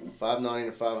 590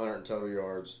 to 500 in total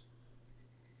yards.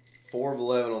 4 of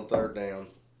 11 on third down.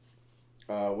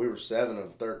 We were 7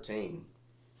 of 13.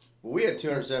 But we had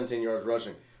 217 yards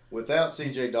rushing. Without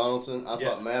C.J. Donaldson, I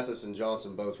thought Mathis and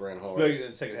Johnson both ran hard. In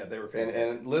the second half, they were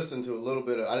fantastic. And listened to a little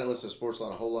bit of, I didn't listen to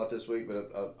Sportsline a whole lot this week,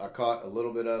 but I caught a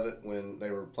little bit of it when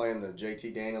they were playing the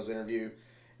J.T. Daniels interview,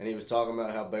 and he was talking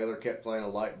about how Baylor kept playing a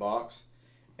light box,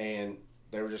 and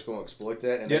they were just going to exploit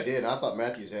that, and they did. And I thought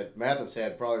Mathis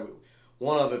had probably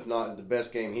one of, if not the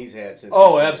best game he's had since.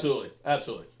 Oh, absolutely. I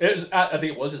think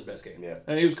it was his best game. Yeah.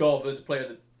 And he was called Offensive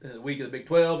Player in the week of the Big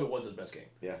 12. It was his best game.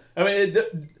 Yeah. I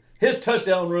mean, his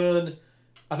touchdown run,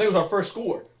 I think it was our first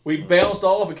score. We bounced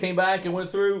off and came back and went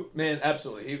through. Man,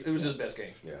 absolutely. It was his best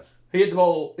game. Yeah. He hit the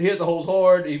ball. He hit the holes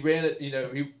hard. He ran it.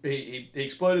 He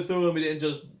exploded through them. He didn't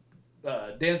just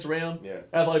dance around. Yeah.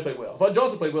 I thought he played well. I thought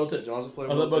Johnson played well too. Johnson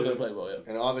played I well thought both too. of them played well. Yeah.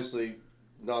 And obviously,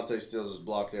 Dante Stills'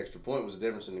 blocked extra point was the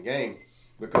difference in the game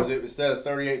because instead of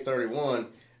 38-31,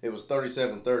 it was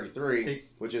 37-33,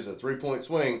 which is a 3-point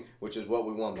swing, which is what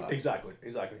we won by. Exactly.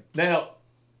 Now,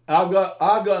 I've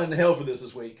gotten in hell for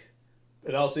this week,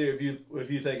 and I'll see if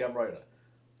you think I'm right.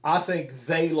 I think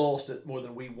they lost it more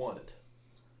than we won it.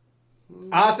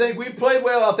 I think we played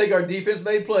well. I think our defense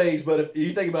made plays, but if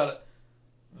you think about it,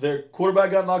 their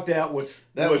quarterback got knocked out, which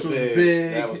was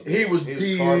big. That was big. He was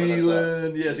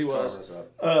dealing. Yes, he was.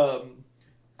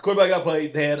 Quarterback got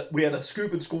played. We had a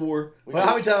scoop and score. Well,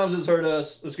 how many times has it hurt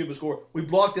us? A scoop and score. We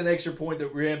blocked an extra point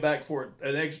that we ran back for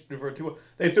a 2.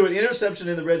 They threw an interception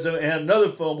in the red zone and another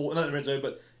fumble, not in the red zone,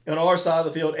 but on our side of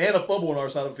the field, and a fumble on our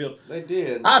side of the field. They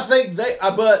did. I think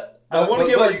but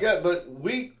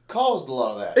we caused a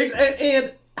lot of that.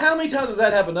 And how many times has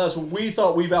that happened to us when we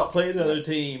thought we've outplayed another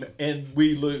team and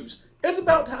we lose? It's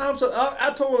about time. So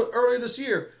I told earlier this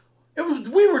year.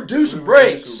 We were due some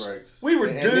breaks. We were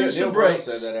due some breaks.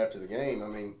 Neil said that after the game. I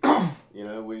mean,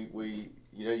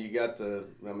 you got the.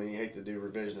 I mean, you hate to do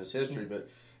revisionist history, but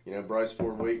Bryce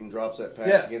Ford Wheaton drops that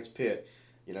pass against Pitt.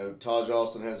 Taj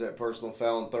Austin has that personal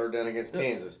foul on third down against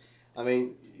Kansas. I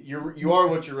mean, you are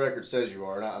what your record says you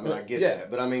are, and I get that.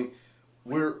 But I mean,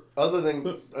 we're other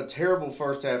than a terrible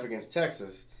first half against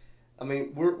Texas. I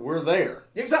mean, we're there.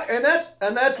 Exactly, and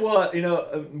that's what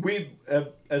we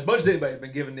as much as anybody has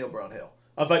been giving Neil Brown hell.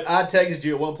 In fact, I texted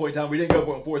you at one point in time. We didn't go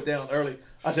for a fourth down early.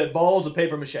 I said balls of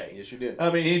paper mache. Yes, you did.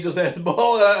 I mean, he just had the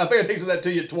ball. And I think I texted that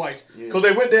to you twice because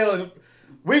they went down. And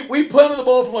we punted the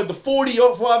ball from like the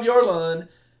 45-yard line.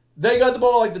 They got the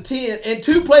ball like the 10, and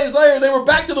 2 plays later they were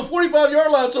back to the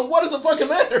 45-yard line. So what does it fucking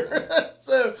matter?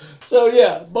 so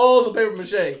yeah, balls of paper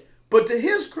mache. But to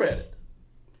his credit.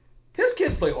 His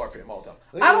kids play hard for him all the time.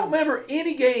 I don't remember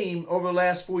any game over the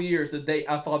last 4 years that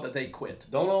I thought that they quit.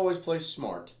 Don't always play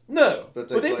smart. No, but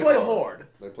they play hard.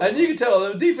 And you can tell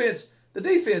the defense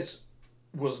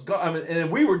was. I mean,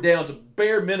 and we were down to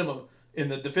bare minimum in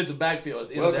the defensive backfield at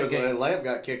the end of that game. Because Lamp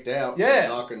got kicked out. Yeah,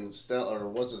 knocking or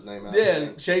what's his name out.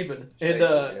 Yeah, Chapin.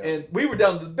 And we were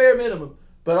down to the bare minimum.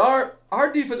 But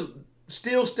our defensive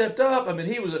Steele stepped up. I mean,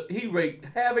 he wreaked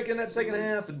havoc in that second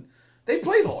half, and they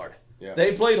played hard. Yeah.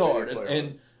 They played hard, They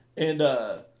played and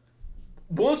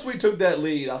once we took that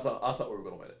lead, I thought we were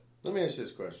going to win it. Let me ask you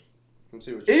this question. Let's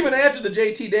see what Even after the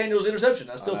JT Daniels interception,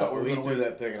 I still thought we were going to win. He threw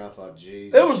that pick, and I thought,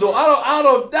 geez. It was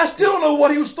I still don't know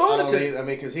what he was throwing it to. I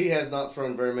mean, because he has not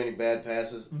thrown very many bad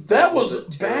passes. That was a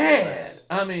terrible bad. pass.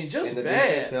 I mean, just and the bad.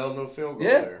 defense held no field goal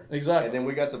Yeah, there. exactly. And then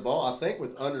we got the ball, I think,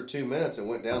 with under 2 minutes and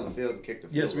went down the field and kicked the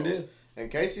field Yes, we goal. did. And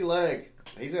Casey Legg,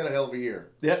 he's had a hell of a year.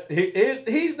 Yeah,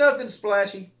 he's nothing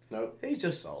splashy. Nope. He's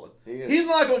just solid. He is. He's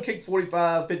not going to kick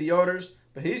 45, 50 yarders,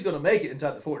 but he's going to make it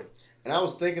inside the 40. And I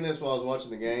was thinking this while I was watching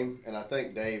the game, and I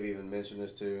think Dave even mentioned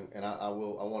this too. And I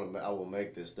will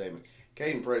make this statement: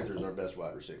 Caden Prather is our best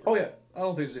wide receiver. Oh yeah, I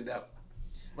don't think there's any doubt.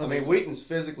 I mean, Wheaton's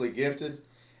physically gifted,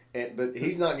 but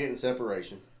he's not getting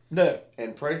separation. No.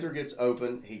 And Prather gets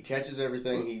open. He catches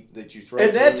everything that you throw.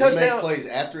 And to that him. touchdown, he makes plays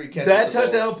after he catches that the ball.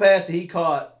 touchdown pass that he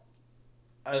caught.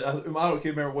 I don't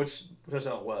remember which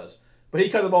touchdown it was, but he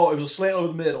caught the ball. It was a slant over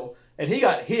the middle. And he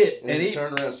got hit, and he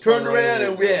turned around,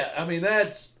 and yeah, I mean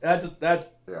that's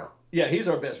yeah, he's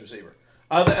our best receiver.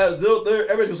 Everybody's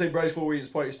gonna say Bryce Ford is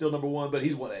probably still number one, but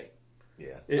he's 1A.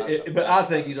 Yeah, but I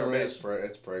think he's our best.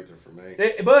 It's Prather for me.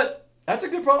 But that's a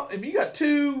good problem. If you got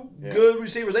two good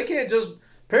receivers, they can't just.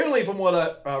 Apparently, from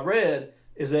what I read,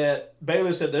 is that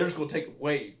Baylor said they're just gonna take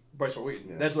away Bryce Ford.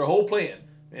 Yeah. That's their whole plan,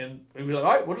 and he was like,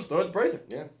 "All right, we'll just throw it to Prather."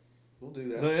 Yeah, we'll do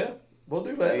that. So yeah, we'll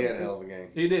do that. He had a hell of a game.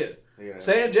 He did.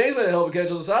 Sam James made a hell of a catch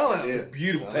on the sideline. It was a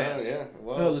beautiful pass. Yeah, it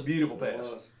was. That was a beautiful pass.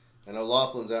 I know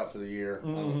Laughlin's out for the year.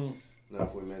 Mm-hmm. I don't know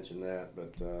if we mentioned that,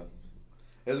 but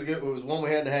it was one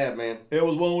we had to have, man. It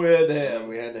was one we had to have.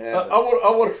 We had to have. I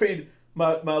want to read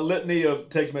my litany of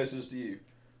text messages to you.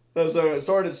 So it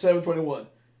started at 7:21.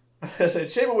 I said,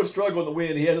 Shaman would struggle in the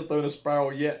wind. He hasn't thrown a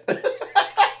spiral yet.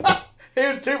 He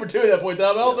was 2 for 2 at that point in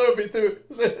time. I don't know if he threw.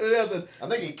 I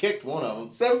think he kicked one of them.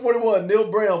 7:41,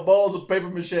 Neil Brown, balls of paper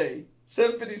mache.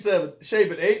 7:57,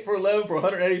 Shapen, 8 for 11 for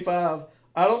 185.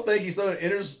 I don't think he's thrown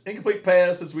an incomplete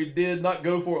pass since we did not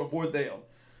go for it on 4th down.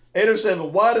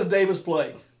 807, why does Davis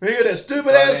play? We got that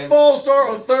stupid-ass false start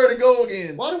on 3rd and goal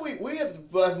again. Why do we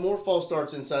have more false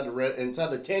starts inside the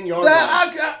 10-yard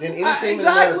line than any team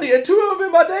exactly, in and 2 of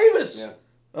them been by Davis. Yeah.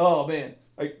 Oh, man.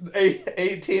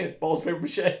 8-10, balls, paper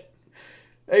mache.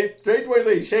 8-20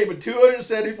 lead, Shapen,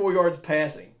 274 yards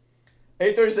passing.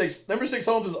 836, number 6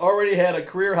 Holmes has already had a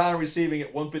career high in receiving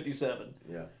at 157.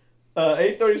 Yeah.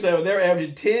 837, they're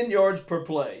averaging 10 yards per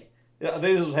play. Yeah, I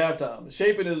think this was halftime.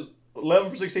 Shapen is 11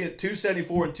 for 16 at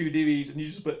 274 and 2 DVs, and you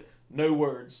just put no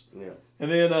words. Yeah. And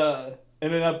then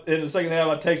in the second half,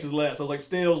 I texted less. I was like,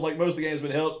 Stills, like most of the games,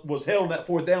 was held on that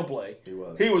 4th down play.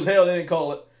 He was held. They didn't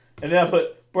call it. And then I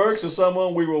put Burks is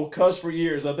someone we will cuss for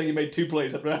years. I think he made 2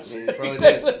 plays after that. He probably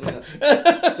did.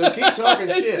 Yeah. So keep talking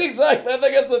shit. Exactly. I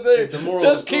think that's the thing. It's the moral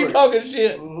Just of the story. keep talking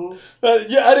shit. Mm-hmm.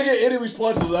 Yeah, I didn't get any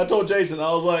responses. I told Jason,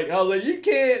 I was like, you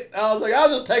can't. I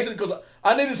was just texting because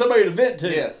I needed somebody to vent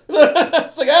to. Yeah.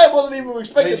 It's like I wasn't even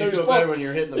expecting Made you the feel response. better when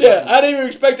you're hitting the Yeah, buttons. I didn't even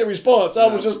expect a response. I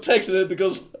was just texting it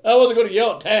because I wasn't going to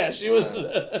yell at Tash. She was.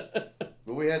 But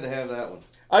we had to have that one.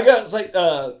 I got it's like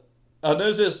I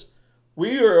noticed this.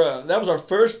 We were that was our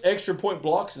first extra point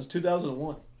block since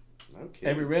 2001. Okay.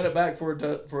 And we ran it back for a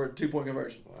 2-point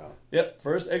conversion. Wow. Yep,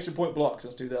 first extra point block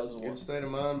since 2001. Good state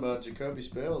of mind by Jacoby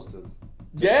Spells to.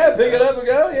 Yeah, pick it up and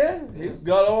go. Yeah, he's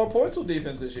got all our points on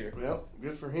defense this year. Well,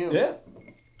 good for him. Yeah.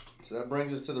 So that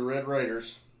brings us to the Red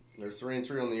Raiders. They're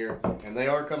 3-3 on the year, and they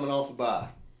are coming off a bye.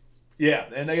 Yeah,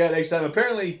 and they got extra time.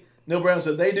 Apparently, Neil Brown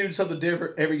said they do something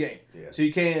different every game. Yeah. So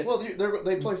you can't. Well,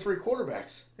 they play 3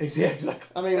 quarterbacks. Yeah, exactly.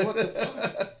 I mean, what the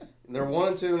fuck? They're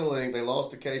 1-2 in the league. They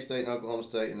lost to K-State and Oklahoma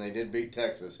State, and they did beat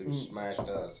Texas, who smashed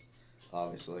us,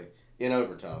 obviously, in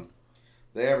overtime.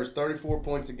 They average 34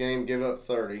 points a game, give up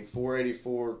 30,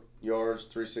 484 yards,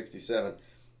 367.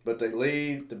 But they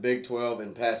lead the Big 12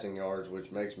 in passing yards,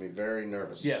 which makes me very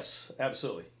nervous. Yes,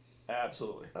 absolutely.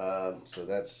 Absolutely. So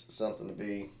that's something to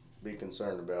be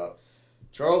concerned about.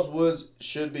 Charles Woods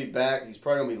should be back. He's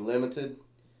probably going to be limited.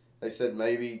 They said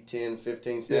maybe 10,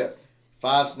 15 snaps. Yeah.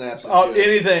 5 snaps is good.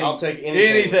 Anything. I'll take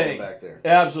anything with him back there.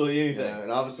 Absolutely anything. You know,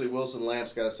 and obviously Wilson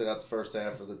Lamp's got to sit out the first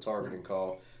half for the targeting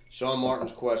call. Sean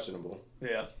Martin's questionable.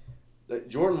 Yeah.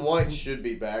 Jordan White should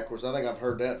be back. Of course, I think I've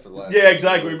heard that for the last. Yeah,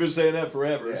 exactly. We've been saying that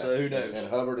forever. Yeah. So who knows? And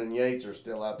Hubbard and Yates are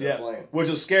still out there playing. Which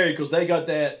is scary because they got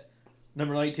that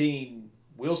number 19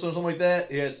 Wilson or something like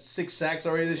that. He has 6 sacks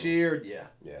already this year.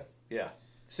 Yeah.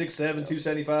 6'7",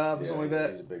 275 or something like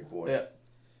that. He's a big boy. Yeah.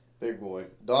 Big boy.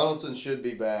 Donaldson should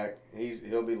be back.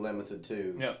 He'll be limited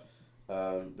too. Yeah.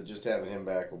 But just having him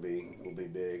back will be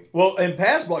big. Well, in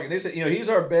pass blocking, they said he's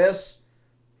our best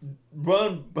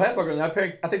run pass blocker. And I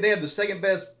think they have the second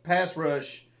best pass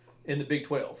rush in the Big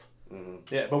 12.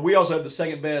 Mm-hmm. Yeah, but we also have the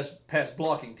second best pass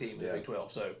blocking team in the Big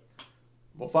 12. So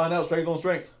we'll find out strength on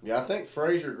strength. Yeah, I think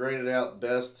Frazier graded out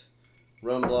best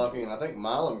run blocking, and I think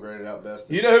Milam graded out best.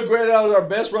 You know who graded out our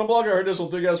best run blocker? I heard this on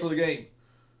 3 Guys for the Game.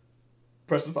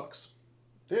 Preston Fox.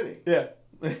 Did he? Yeah.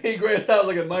 He graded out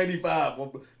like a 95.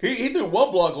 He threw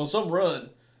one block on some run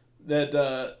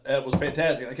that was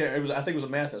fantastic. I think it was a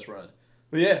Mathis run.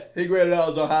 But yeah, he graded out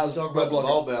as our highest. Talk about the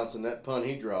ball bounce and that punt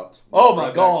he dropped. Oh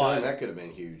my God, that could have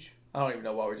been huge. I don't even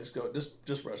know why we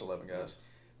just rush 11 guys.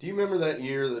 Do you remember that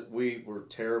year that we were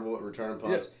terrible at returning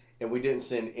punts and we didn't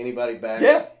send anybody back?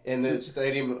 Yeah. And the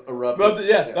stadium erupted.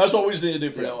 Yeah, that's what we just need to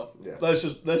do for now on. Yeah. Let's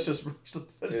just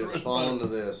It's falling to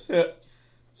this. Yeah.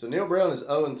 So Neil Brown is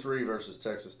 0-3 versus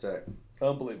Texas Tech.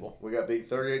 Unbelievable. We got beat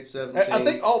 38-17. I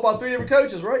think all by 3 different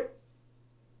coaches, right?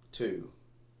 2.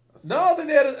 No, I think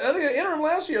they had an interim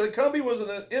last year. The Cumbie was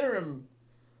an interim.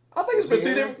 I think it's been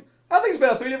 3 different. I think it's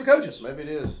about 3 different coaches. Maybe it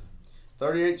is.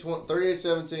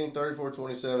 38-17,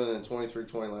 34-27, and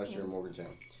 23-20 last year in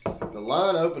Morgantown. The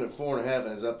line opened at 4.5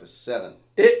 and is up to 7.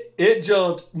 It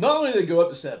jumped. Not only did it go up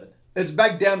to 7, it's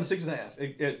back down to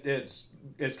 6.5.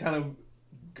 It's kind of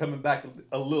coming back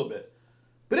a little bit,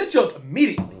 but it jumped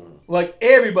immediately. Like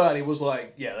everybody was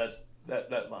like, "Yeah,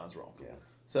 that line's wrong." Yeah.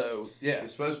 So yeah,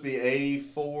 It's supposed to be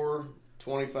 84,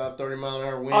 25, 30 mile an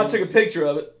hour winds. I took a picture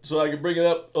of it so I could bring it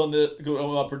up on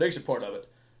my prediction part of it.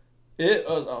 It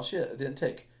was it didn't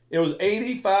take. It was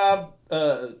 85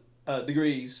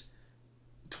 degrees,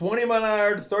 20 mile an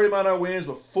hour to 30 mile an hour winds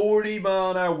with 40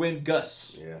 mile an hour wind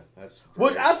gusts. Yeah, that's great.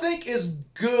 Which I think is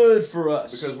good for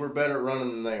us Because we're better at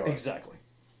running than they are. exactly.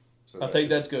 So I think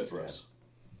that's good for us.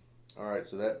 All right,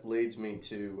 so that leads me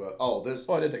to this.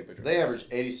 Oh, I did take a picture. They average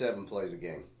 87 plays a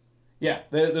game. Yeah,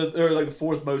 they're like the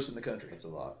 4th most in the country. That's a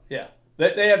lot. Yeah,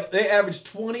 they average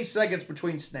 20 seconds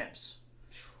between snaps.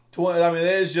 20. I mean,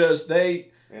 it's just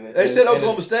they said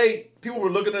Oklahoma State. People were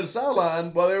looking at the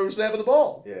sideline while they were snapping the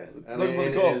ball. Yeah, looking for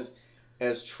the call.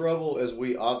 As trouble as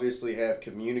we obviously have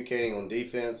communicating on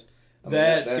defense,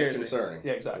 That's concerning. Me.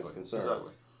 Yeah, exactly. That's concerning.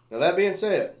 Exactly. Now that being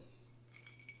said,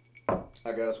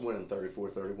 I got us winning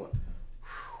 34-31.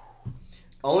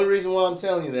 Only reason why I'm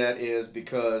telling you that is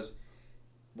because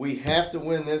we have to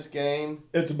win this game.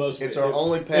 It's a must. It's our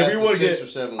only path to 6 or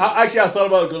 7 wins. I thought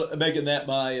about making that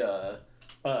my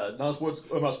non-sports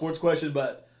or my sports question,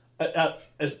 but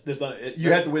it's not.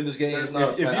 You have to win this game. If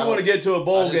you want to get to a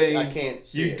bowl game, I can't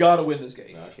see you got to win this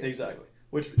game. No, exactly.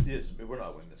 Which is we're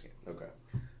not winning this game. Okay.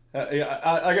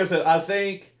 Like I said, I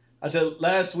said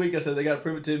last week. I said they got to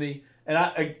prove it to me. And I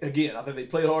think they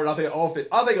played hard. I think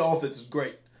offense is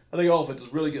great. I think offense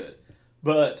is really good.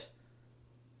 But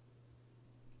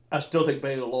I still think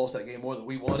Baylor lost that game more than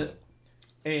we won it.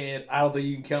 And I don't think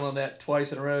you can count on that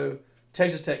twice in a row.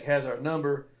 Texas Tech has our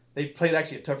number. They played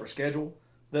actually a tougher schedule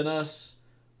than us.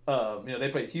 They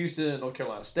played Houston and North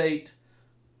Carolina State.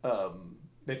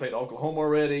 They played Oklahoma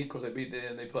already because they beat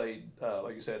them. They played,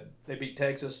 like you said, they beat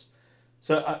Texas.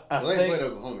 So I think they ain't played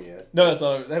Oklahoma yet. No, that's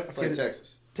not. They played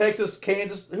Texas. Texas,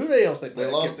 Kansas. Who else they played?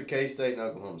 They lost to K-State and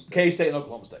Oklahoma State. K-State and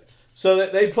Oklahoma State. So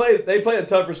they played a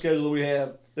tougher schedule than we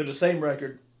have. They're the same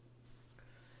record.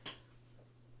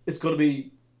 It's going to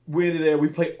be windy there. We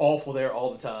play awful there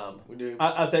all the time. We do.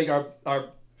 I think our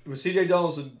with C.J.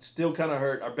 Donaldson still kind of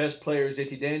hurt. Our best player is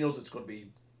J.T. Daniels. It's going to be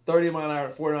 30 mile an hour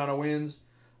to 40 mile an hour winds.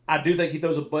 I do think he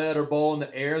throws a better ball in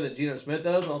the air than Geno Smith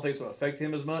does. I don't think it's going to affect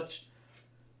him as much.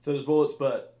 Those bullets,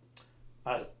 but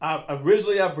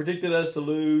originally I predicted us to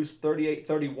lose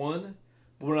 38-31,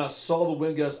 but when I saw the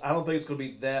wind gusts, I don't think it's going to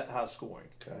be that high scoring.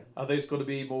 Okay. I think it's going to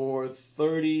be more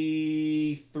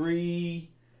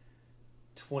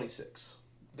 33-26.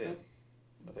 Then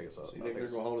I think it's. So you think they're going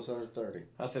to hold us under 30?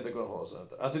 I think they're going to hold us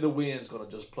under. I think the wind's going to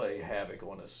just play havoc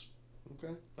on us.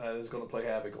 Okay. It's going to play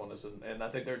havoc on us, and I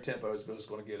think their tempo is just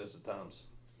going to get us at times.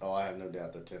 Oh, I have no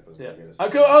doubt their tempo is going to get us. I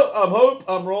hope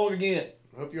I'm wrong again.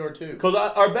 I hope you are too. Because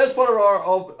our best part of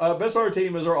our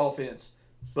team is our offense,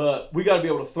 but we got to be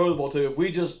able to throw the ball too.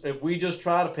 If we just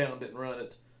try to pound it and run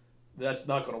it, that's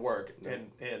not going to work. No.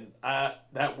 And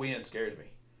that wind scares me,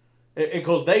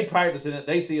 because they practice in it,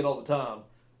 they see it all the time.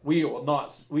 We have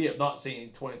not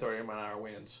seen 20-30 mile an hour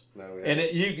winds. No, we haven't.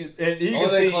 And you can only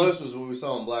see close was what we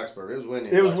saw in Blacksburg. It was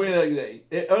windy. It was windy that day.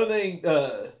 The other thing,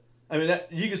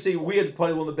 you can see we had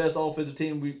probably one of the best offensive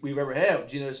teams we've ever had.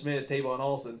 Geno Smith, Tavon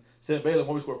Austin, Sam Bailey.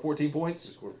 When we scored 14 points.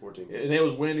 We scored 14 points. And it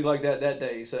was windy like that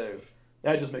day, so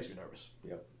that just makes me nervous.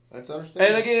 Yep. That's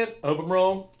understandable. And again, I hope I'm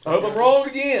wrong. I hope I'm wrong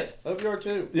again. Hope you are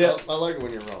too. Yeah. I like it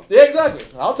when you're wrong. Yeah, exactly.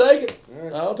 I'll take it. All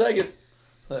right. I'll take it.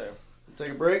 So,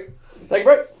 Take a break. take a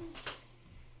break.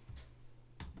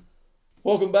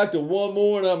 Welcome back to one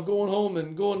more, and I'm going home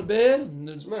and going to bed. And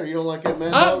What's the matter? You don't like that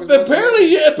man? apparently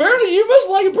you must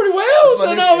like it pretty well.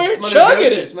 So now we're chugging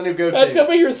it. It's my new go-to. That's gonna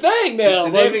be your thing now.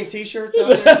 Do they have any T-shirts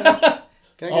out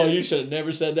there? Oh, you should have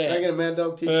never said that. Can I get a Mad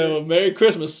Dog T-shirt? Merry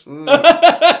Christmas. Don't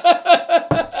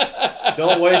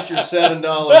waste your $7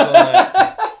 on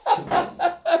that.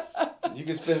 You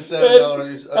can spend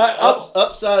 $7.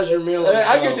 Upsize your meal.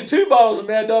 I get you 2 bottles of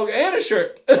Mad Dog and a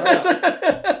shirt.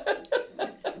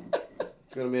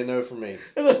 It's gonna be a no for me.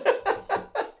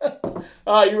 All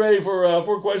right, you ready for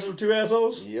 4 questions with 2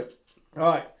 assholes? Yep. All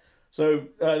right. So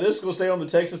this is gonna stay on the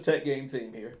Texas Tech game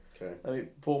theme here. Okay. Let me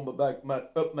pull my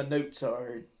notes.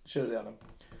 Sorry, shut it down.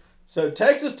 So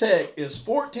Texas Tech is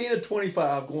 14 of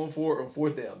 25 going for it on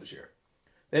 4th down this year.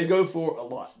 They go for a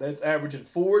lot. That's averaging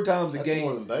 4 times a game. That's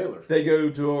more than Baylor. They go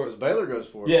to because Baylor goes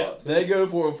for it. Yeah, a lot too. they go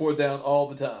for it on 4th down all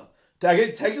the time. I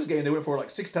get Texas game. They went for it like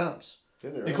 6 times,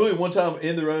 including one time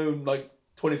in their own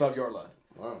 25-yard line.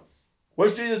 Wow.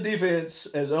 West Virginia's defense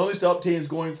has only stopped teams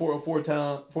going for it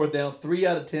on 4th down 3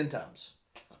 out of 10 times.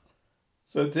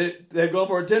 So they've gone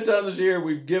for it 10 times this year.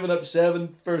 We've given up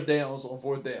 7 first downs on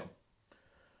 4th down.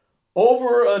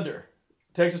 Over or under,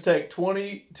 Texas Tech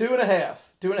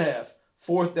 2.5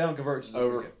 4th down conversions.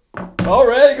 Over.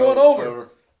 Already going over.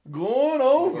 Going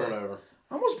over. Going over.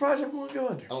 I'm almost surprised I'm going to go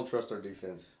under. I don't trust our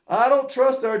defense. I don't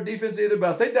trust our defense either, but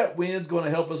I think that win's going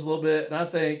to help us a little bit, and I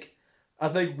think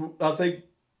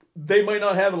they might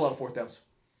not have a lot of 4th downs.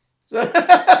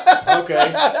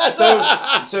 Okay,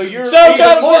 so you're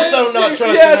even more so not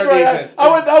trusting our defense.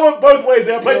 I went both ways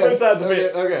there. I played both sides of the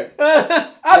fence. Okay.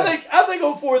 I think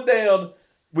on 4th down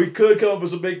we could come up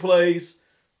with some big plays.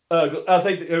 I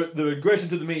think the aggression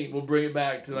to the meat will bring it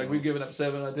back to we've given up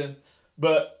 7 out of 10,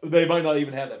 but they might not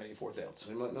even have that many 4th downs.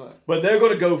 They might not. But they're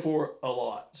going to go for it a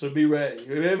lot. So be ready.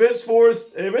 If it's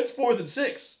 4th and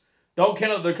 6. Don't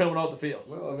count if they're coming off the field.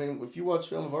 Well, I mean, if you watch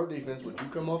film of our defense, would you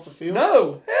come off the field?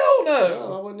 No, hell no.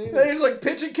 No, I wouldn't either. They just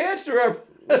pitch and catch to our.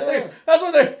 Yeah. That's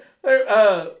what they're.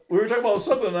 We were talking about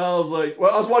something, and I was like,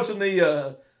 I was watching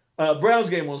the Browns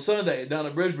game on Sunday down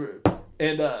at Bridgebrew,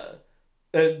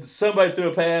 and somebody threw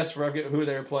a pass for I forget who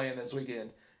they were playing this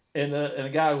weekend, and the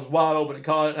guy was wide open and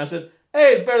caught it, and I said,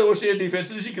 hey, it's better than what she had defense.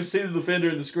 At least you can see the defender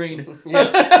in the screen. Yeah,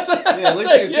 at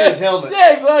least you can see his helmet.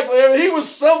 Yeah, exactly. I mean, he was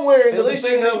somewhere in the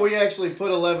vicinity. At least you know we actually put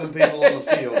 11 people on the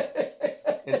field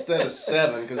instead of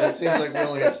 7, because it seems like we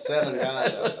only have 7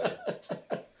 guys out there.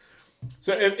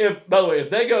 So if by the way, if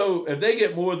they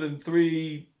get more than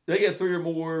 3, they get 3 or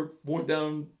more 4th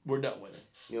down, we're done winning.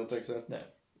 You don't think so? No,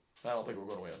 I don't think we're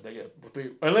going to win. They get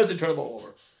 3, unless they turn the ball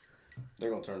over.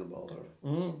 They're going to turn the ball over.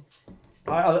 Mm-hmm.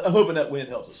 I'm hoping that win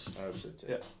helps us. I hope so too.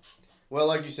 Yeah. Well,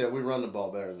 like you said, we run the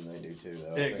ball better than they do too,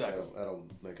 though. Yeah, exactly. That'll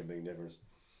make a big difference.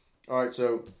 All right,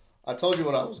 so I told you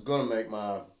what I was going to make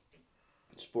my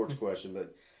sports question,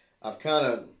 but I'm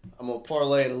going to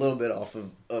parlay it a little bit off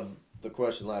of the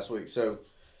question last week. So,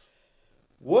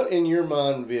 what in your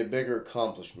mind would be a bigger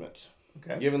accomplishment,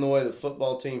 given the way the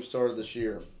football team started this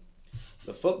year?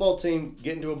 The football team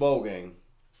getting to a bowl game,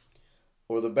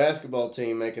 or the basketball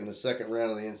team making the second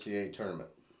round of the NCAA tournament?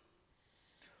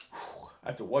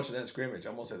 After watching that scrimmage,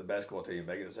 I'm going to say the basketball team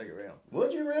making the second round.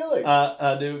 Would you really?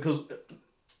 I do, because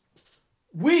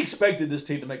we expected this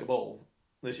team to make a bowl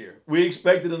this year. We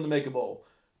expected them to make a bowl.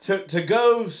 To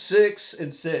go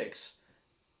 6-6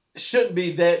 shouldn't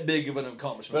be that big of an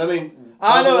accomplishment. But I mean,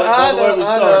 I know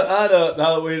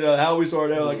how we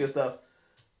started out, like this stuff.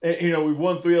 And, we've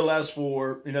won 3 of the last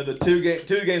 4. The two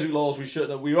games we lost, we shouldn't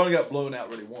have. We only got blown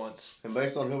out really once. And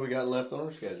based on who we got left on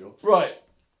our schedule. Right.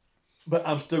 But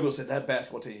I'm still going to say that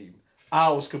basketball team, I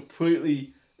was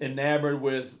completely enamored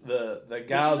with the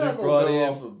guys we brought in.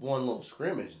 Off of one little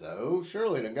scrimmage, though.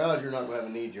 Surely the guys, you're not going to have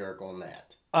a knee-jerk on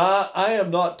that. I am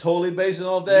not totally basing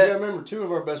off that. You got to remember, 2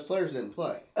 of our best players didn't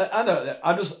play. I know that.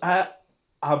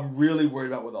 I'm really worried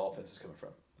about where the offense is coming from.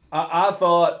 I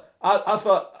thought,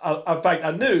 in fact, I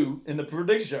knew in the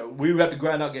prediction show we would have to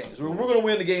grind out games. We're going to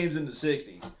win the games in the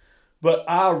 60s. But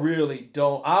I really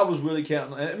don't. I was really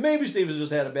counting. And maybe Stevenson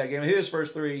just had a bad game. His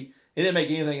first 3, he didn't make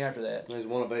anything after that. He's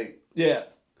 1 of 8. Yeah.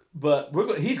 But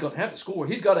he's going to have to score.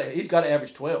 He's got to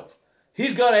average 12.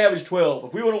 He's got to average 12.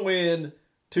 If we want to win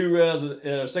 2 rounds,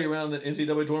 second round of the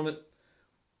NCAA tournament,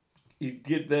 to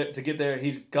get there,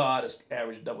 he's got to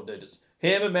average double digits.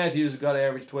 Him and Matthews have got to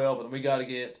average 12, and we got to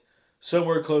get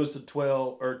somewhere close to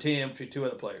 12 or 10 between 2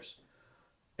 other players.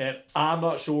 And I'm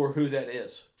not sure who that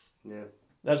is. Yeah.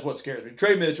 That's what scares me.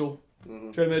 Trey Mitchell.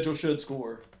 Mm-hmm. Trey Mitchell should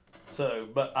score. So,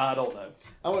 but I don't know.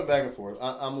 I went back and forth.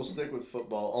 I'm going to stick with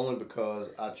football only because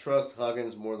I trust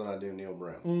Huggins more than I do Neil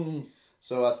Brown. Mm-hmm.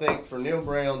 So I think for Neil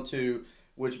Brown to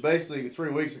which basically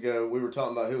 3 weeks ago we were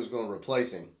talking about who was going to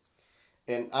replace him.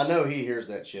 And I know he hears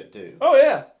that shit too. Oh,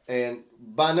 yeah. And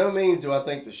by no means do I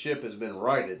think the ship has been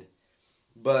righted.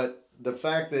 But the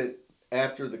fact that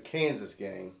after the Kansas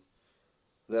game,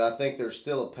 that I think there's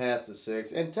still a path to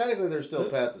 6, and technically there's still a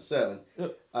path to 7.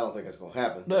 I don't think that's going to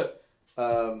happen. No.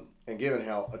 And given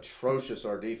how atrocious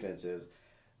our defense is,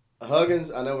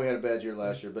 Huggins, I know we had a bad year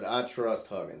last year, but I trust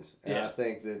Huggins. And I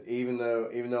think that even though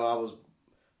I was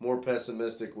more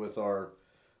pessimistic with our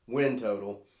win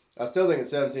total, I still think at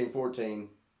 17-14,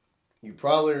 you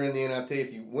probably are in the NIT.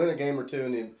 If you win a game or two,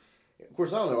 and then, of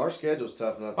course, I don't know, our schedule's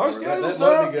tough enough. Our schedule's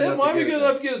tough. It might be good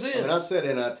enough to get us in. I mean, I said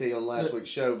NIT on last week's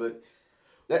show, but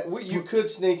you could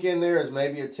sneak in there as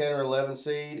maybe a 10 or 11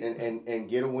 seed and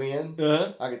get a win.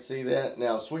 Uh-huh. I could see that.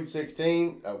 Now, Sweet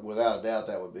 16, without a doubt,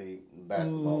 that would be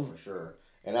basketball for sure.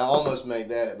 And I almost made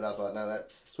that, but I thought, no, that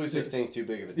Sweet 16 is too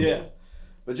big of a deal. Yeah.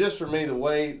 But just for me, the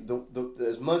way,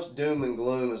 as much doom and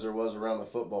gloom as there was around the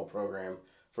football program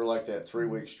for like that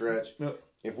 3-week stretch,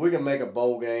 if we can make a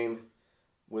bowl game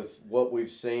with what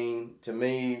we've seen, to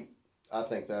me, I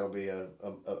think that'll be a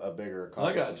bigger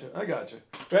accomplishment. I got you.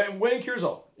 And winning cures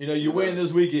all. You win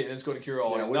this weekend, it's going to cure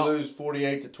all. Yeah, we lose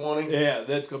 48-20. Yeah,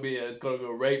 that's going to be it's going to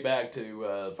go right back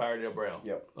to Firedale Brown.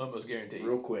 Yep, almost guaranteed.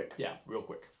 Real quick. Yeah, real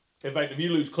quick. In fact, if you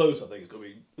lose close, I think it's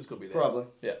going to be that. Probably.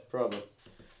 Yeah, probably.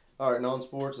 All right,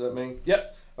 non-sports. Is that me?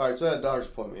 Yep. All right, so I had a doctor's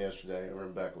appointment yesterday over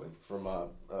in Beckley for my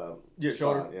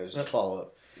shoulder. Yeah, just a follow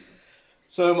up.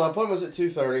 So my appointment was at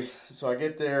 2:30. So I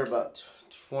get there about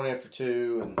 20 after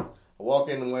 2, and I walk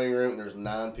in the waiting room, and there's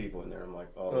 9 people in there. I'm like,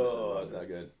 oh, that's not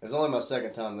good. It's only my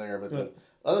second time there, but the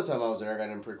other time I was there, I got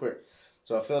in pretty quick.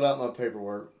 So I filled out my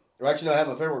paperwork. Or actually, no, I had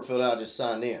my paperwork filled out. I just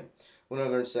signed in. Went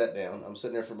over there and sat down. I'm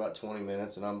sitting there for about 20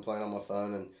 minutes, and I'm playing on my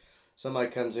phone, and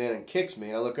somebody comes in and kicks me,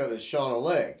 and I look up, it's Shauna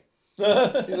Legg.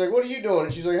 She's like, what are you doing?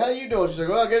 And she's like, how you doing? She's like,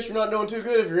 well, I guess you're not doing too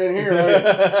good if you're in here,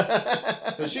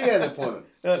 right? So she had an appointment.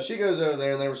 So she goes over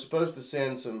there, and they were supposed to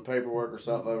send some paperwork or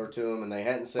something over to them, and they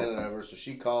hadn't sent it over. So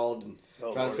she called and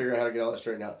trying to figure out how to get all that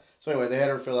straightened out. So anyway, they had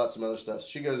her fill out some other stuff. So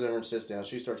she goes over and sits down.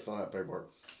 She starts filling out paperwork.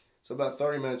 So about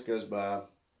 30 minutes goes by.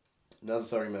 Another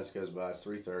 30 minutes goes by. It's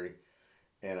 3:30.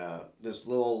 And this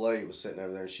little old lady was sitting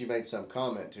over there, and she made some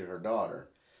comment to her daughter,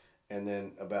 and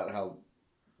then about how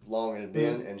long it had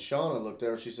been. And Shauna looked at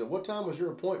her. She said, what time was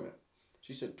your appointment?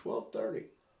 She said, 12:30.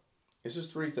 This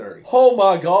is 3:30. Oh,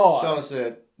 my God. Shauna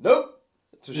said, nope.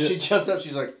 So she jumped up.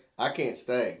 She's like, I can't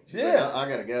stay. She's like, I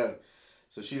got to go.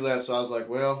 So she left. So I was like,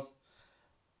 well,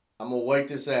 I'm going to wait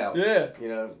this out. Yeah.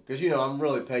 Because, I'm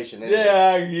really patient.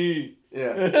 Anyway.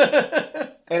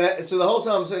 Yeah. And so the whole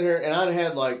time I'm sitting here, and I'd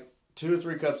had like 2 or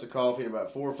 3 cups of coffee and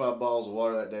about 4 or 5 bottles of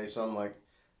water that day. So I'm like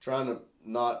trying to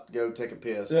not go take a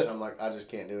piss. And I'm like, I just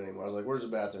can't do it anymore. I was like, where's the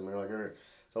bathroom? They're like, here.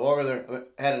 So I walk over there.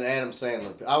 I had an Adam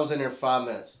Sandler. I was in there 5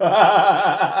 minutes. And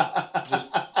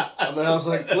then I was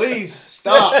like, please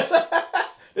stop.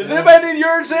 Does anybody need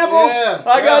urine samples? Yeah.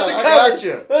 I got you covered. I got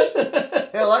you.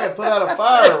 Hell, I could put out a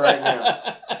fire right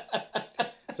now.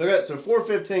 So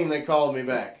 4:15 they called me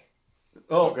back.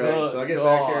 Oh, okay, so I get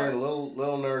back here, and the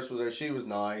little nurse was there. She was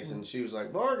nice, and she was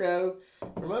like, Vargo,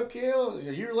 from Oak Hill,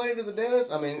 you're late to the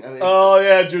dentist? I mean, oh,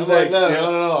 yeah, I'm like, no, not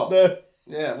at all. No.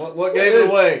 Yeah, what gave it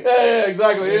away? Yeah,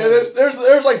 exactly. Yeah,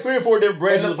 there's like 3 or 4 different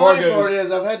branches of Vargos. And the funny part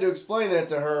is, I've had to explain that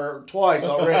to her twice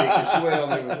already, because she waited on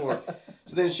me before.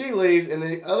 So then she leaves, and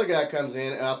the other guy comes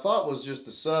in, and I thought was just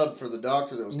the sub for the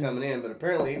doctor that was coming in, but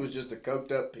apparently he was just a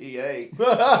coked up PA. He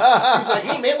was like,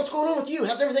 hey, man, what's going on with you?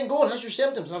 How's everything going? How's your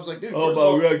symptoms? And I was like, dude, first of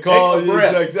all, take a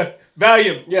breath.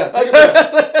 Valium. Yeah, take a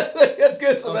breath. That's good.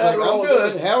 I was like, I'm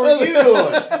good. How are you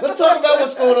doing? Let's talk about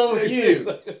what's going on with you.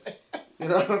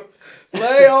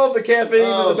 Lay off the caffeine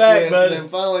in the back, buddy. And then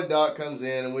finally Doc comes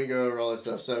in, and we go over all that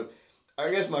stuff. So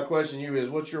I guess my question to you is,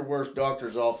 what's your worst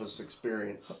doctor's office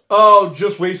experience? Oh,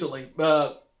 just recently.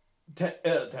 Evelyn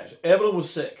was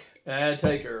sick, and I had to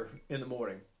take her in the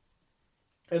morning.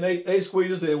 And they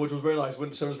squeezed us in, which was very nice.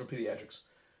 Went to Centers for Pediatrics.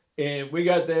 And we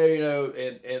got there,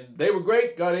 and they were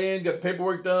great. Got in, got the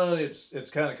paperwork done. It's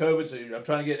kind of COVID, so I'm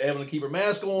trying to get Evelyn to keep her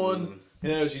mask on.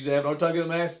 She's having a hard time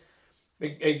getting a mask.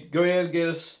 They go ahead and get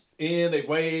us in. They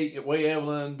weigh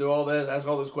Evelyn, do all that, ask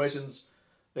all those questions.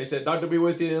 They said, doctor will be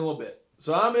with you in a little bit.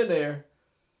 So I'm in there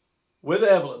with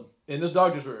Evelyn in this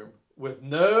doctor's room with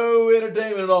no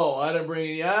entertainment at all. I didn't bring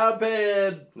any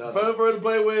iPad, phone for her to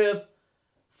play with.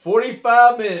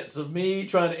 45 minutes of me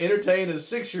trying to entertain a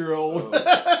 6-year-old.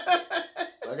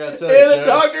 I gotta tell you, in a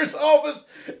doctor's office.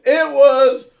 It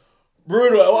was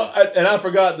brutal. And I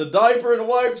forgot the diaper and the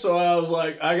wipe, so I was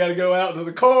like, I got to go out to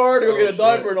the car to go get a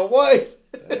diaper and a wipe.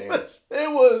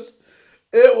 It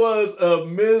was a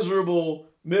miserable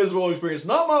miserable experience.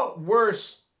 Not my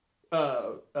worst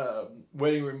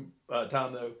waiting room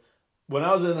time though. When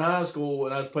I was in high school,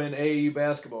 when I was playing AAU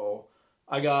basketball,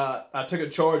 I took a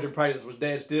charge in practice, which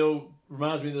Dad still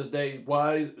reminds me to this day.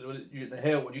 Why in the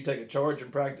hell would you take a charge in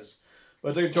practice?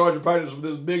 But I took a charge in practice with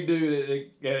this big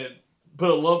dude and put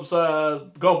a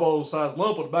golf ball size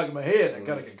lump on the back of my head and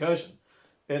got a concussion.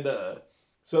 And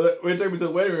so it took me to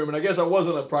the waiting room, and I guess I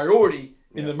wasn't a priority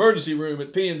in the emergency room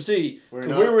at PMC because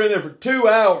we were in there for 2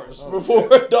 hours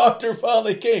before a doctor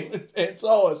finally came and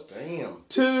saw us. Damn.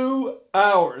 2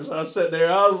 hours. I sat there.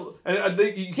 And I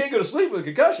think you can't go to sleep with a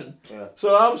concussion. Yeah.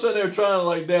 So I'm sitting there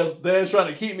trying Dad's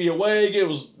trying to keep me awake. It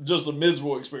was just a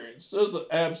miserable experience. Just an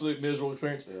absolute miserable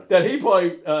experience that he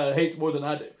probably hates more than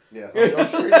I do. Yeah, I'm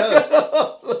sure he does.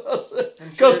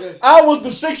 Because I was the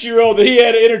 6-year-old that he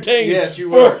had to entertain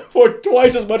for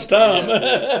twice as much time.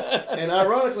 Yeah. And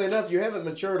ironically enough, you haven't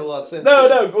matured a lot since. No,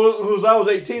 because I was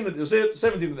 17 at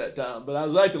that time, but I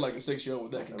was acting like a 6-year-old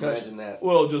with that concussion. Imagine that.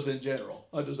 Well, just in general.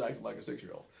 I just acted like a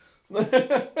 6-year-old.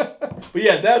 But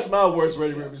yeah, that's my worst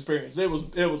waiting room experience. It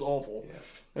was awful.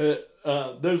 Yeah.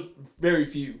 There's very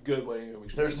few good waiting room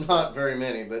experiences. There's not very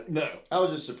many, but no. I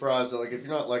was just surprised that if you're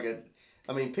not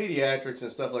pediatrics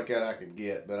and stuff like that I could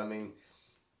get, but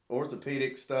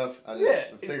orthopedic stuff, I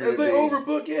just figured they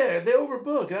overbook. Yeah, they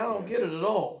overbook. I don't get it at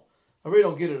all. I really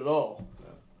don't get it at all.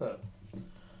 All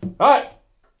right.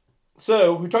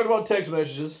 So we talked about text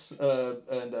messages,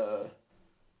 and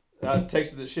I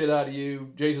texted the shit out of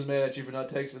you. Jason's mad at you for not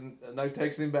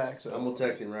texting him back. So I'm gonna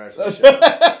text him right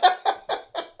after.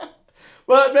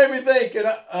 Well, it made me think, and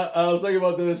I was thinking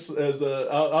about this as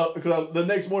because the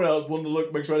next morning I wanted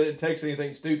to make sure I didn't text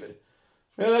anything stupid,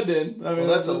 and I didn't. I mean,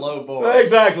 that's a low bar.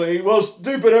 Exactly. Well,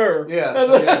 stupider.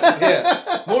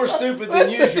 Yeah. More stupid than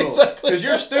usual, because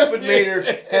your stupid meter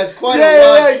has quite a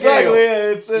wide scale.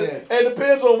 Exactly. It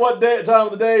depends on what time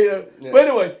of the day. But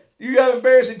anyway, you have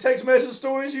embarrassing text message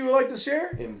stories you would like to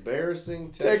share?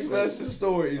 Embarrassing text message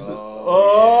stories.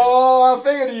 Oh, I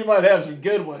figured you might have some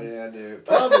good ones. Yeah, I do.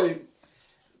 Probably.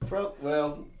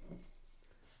 Well,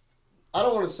 I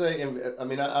don't want to say. I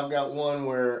mean, I've got one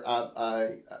where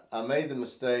I made the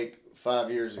mistake 5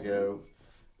 years ago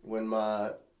when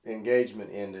my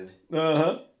engagement ended.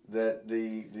 That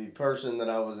the person that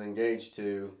I was engaged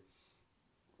to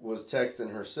was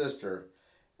texting her sister,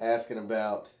 asking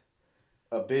about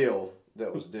a bill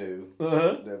that was due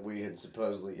that we had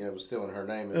supposedly was still in her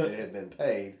name if it had been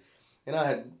paid, and I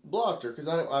had blocked her because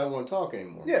I didn't want to talk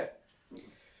anymore. Yeah.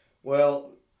 Well.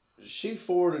 Her sister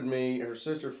forwarded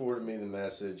me the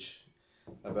message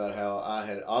about how I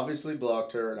had obviously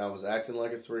blocked her and I was acting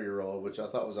like a 3-year-old, which I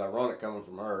thought was ironic coming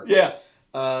from her. Yeah.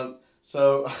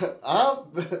 So I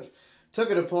took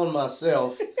it upon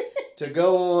myself to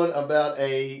go on about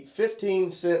a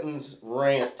 15-sentence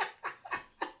rant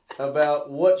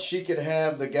about what she could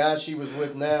have the guy she was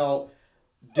with now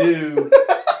do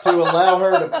to allow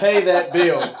her to pay that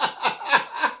bill.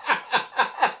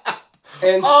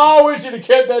 And I wish you'd have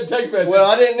kept that text message. Well,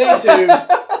 I didn't need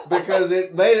to because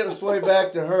it made its way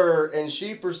back to her, and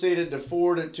she proceeded to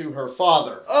forward it to her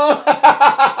father,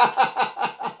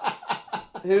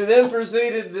 who then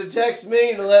proceeded to text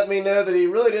me to let me know that he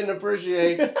really didn't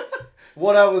appreciate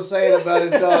what I was saying about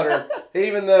his daughter,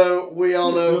 even though we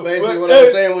all know basically what I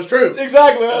was saying was true.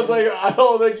 Exactly. I was like, I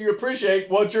don't think you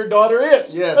appreciate what your daughter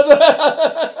is. Yes.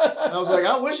 I was like,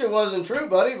 I wish it wasn't true,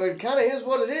 buddy, but it kind of is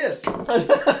what it is. You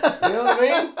know what I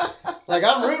mean? Like,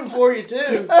 I'm rooting for you,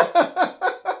 too.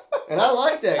 And I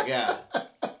like that guy.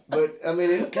 But, I mean,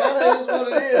 it kind of is what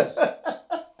it is.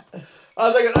 I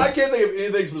was like, I can't think of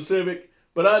anything specific,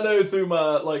 but I know through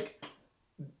my,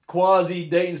 quasi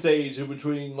dating stage in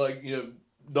between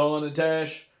Dawn and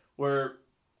Tash, where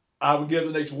I would give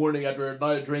the next warning after a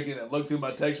night of drinking and look through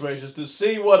my text messages to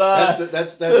see what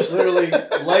That's literally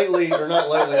lately, or not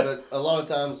lately, but a lot of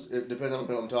times, it depends on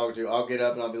who I'm talking to. I'll get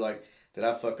up and I'll be like, did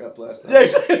I fuck up last night? Yeah,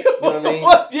 exactly. You know what I mean?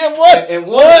 What? Yeah, what? And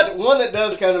one that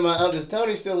does kind of does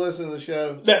Tony still listen to the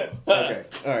show? No. Okay.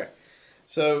 All right.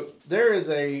 So there is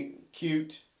a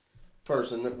cute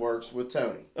person that works with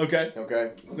Tony. Okay.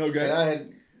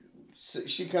 And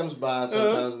she comes by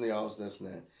sometimes in the office, this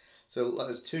and that. So it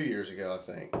was 2 years ago, I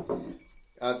think.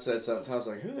 I'd said something. I was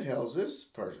like, who the hell is this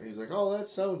person? He's like, oh,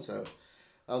 that's so-and-so.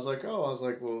 I was like,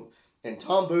 well, and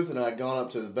Tom Booth and I had gone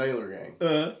up to the Baylor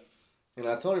game. And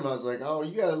I told him, I was like, oh,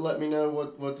 you got to let me know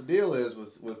what the deal is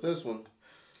with this one.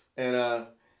 And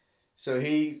so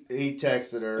he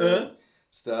texted her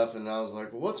stuff, and I was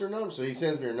like, well, what's her number? So he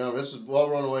sends me her number. This is while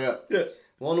we're on the way up. Yeah.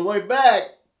 On the way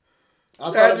back,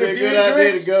 I thought it'd be a good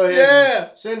idea to go ahead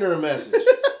and send her a message.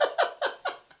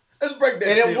 Let's break that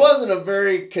And seal. it wasn't a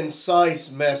very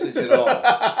concise message at all.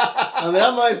 I mean, I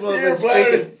might as well have been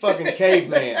speaking fucking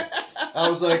caveman. I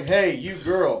was like, hey, you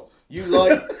girl, you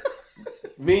like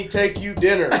me take you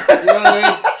dinner. You know what I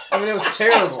mean? I mean, it was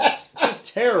terrible. It was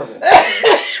terrible. So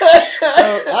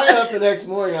I got up the next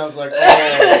morning, I was like,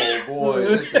 oh, boy,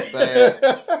 this is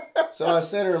bad. So I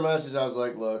sent her a message. I was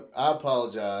like, look, I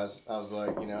apologize. I was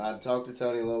like, I talked to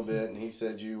Tony a little bit, and he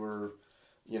said you were,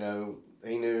 he knew, I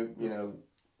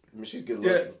mean, she's good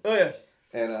looking. Yeah. Oh, yeah.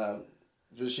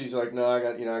 And she's like, no, I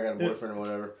got a boyfriend or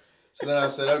whatever. So then I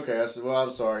said, okay. I said, well,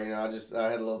 I'm sorry. I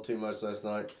had a little too much last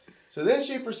night. So then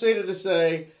she proceeded to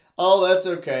say, oh, that's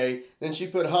okay. Then she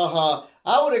put, haha,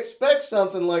 I would expect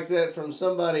something like that from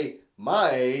somebody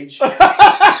my age.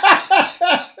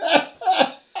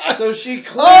 So she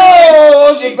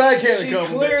clearly,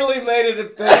 clearly made it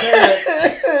apparent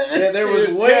that there was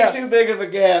way too big of a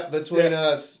gap between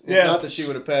us. Yeah. Not that she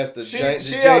would have passed the She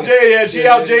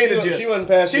out-Janed you. She wasn't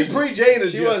passing. She pre-Janed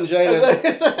She you. wasn't Jana.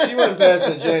 She wasn't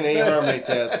passing the Jana eHarmony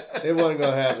test. It wasn't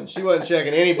going to happen. She wasn't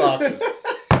checking any boxes.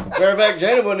 Matter of fact,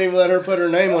 Jana wouldn't even let her put her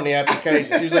name on the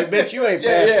application. She was like, bitch, you ain't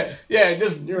passing. Yeah,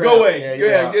 just You're go out. away.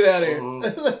 Yeah, Get out of here.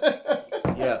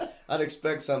 Mm-hmm. Yeah, I'd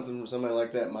expect something from somebody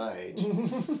like that my age.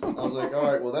 I was like, all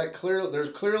right, well, there's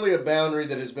clearly a boundary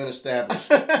that has been established.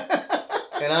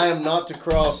 And I am not to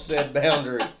cross said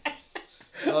boundary.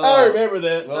 I remember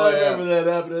that. Oh, I remember that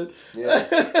happening. Yeah.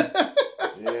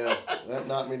 Yeah, that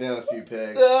knocked me down a few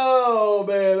pegs. Oh,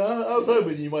 man. I was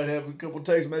hoping you might have a couple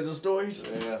text message stories.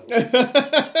 Yeah.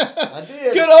 I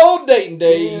did. Good old dating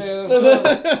days. Yeah.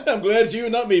 I'm glad it's you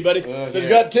and not me, buddy. Because yeah.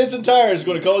 got tents and tires is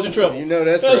going to cause you trouble. You know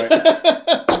that's right.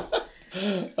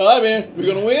 All right, man. We're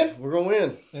going to win? We're going to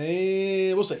win.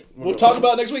 And we'll see. We'll talk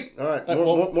about it next week. All right.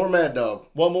 More Mad Dog.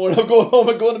 One more and I'm going home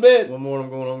and going to bed. One more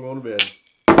and I'm going to bed.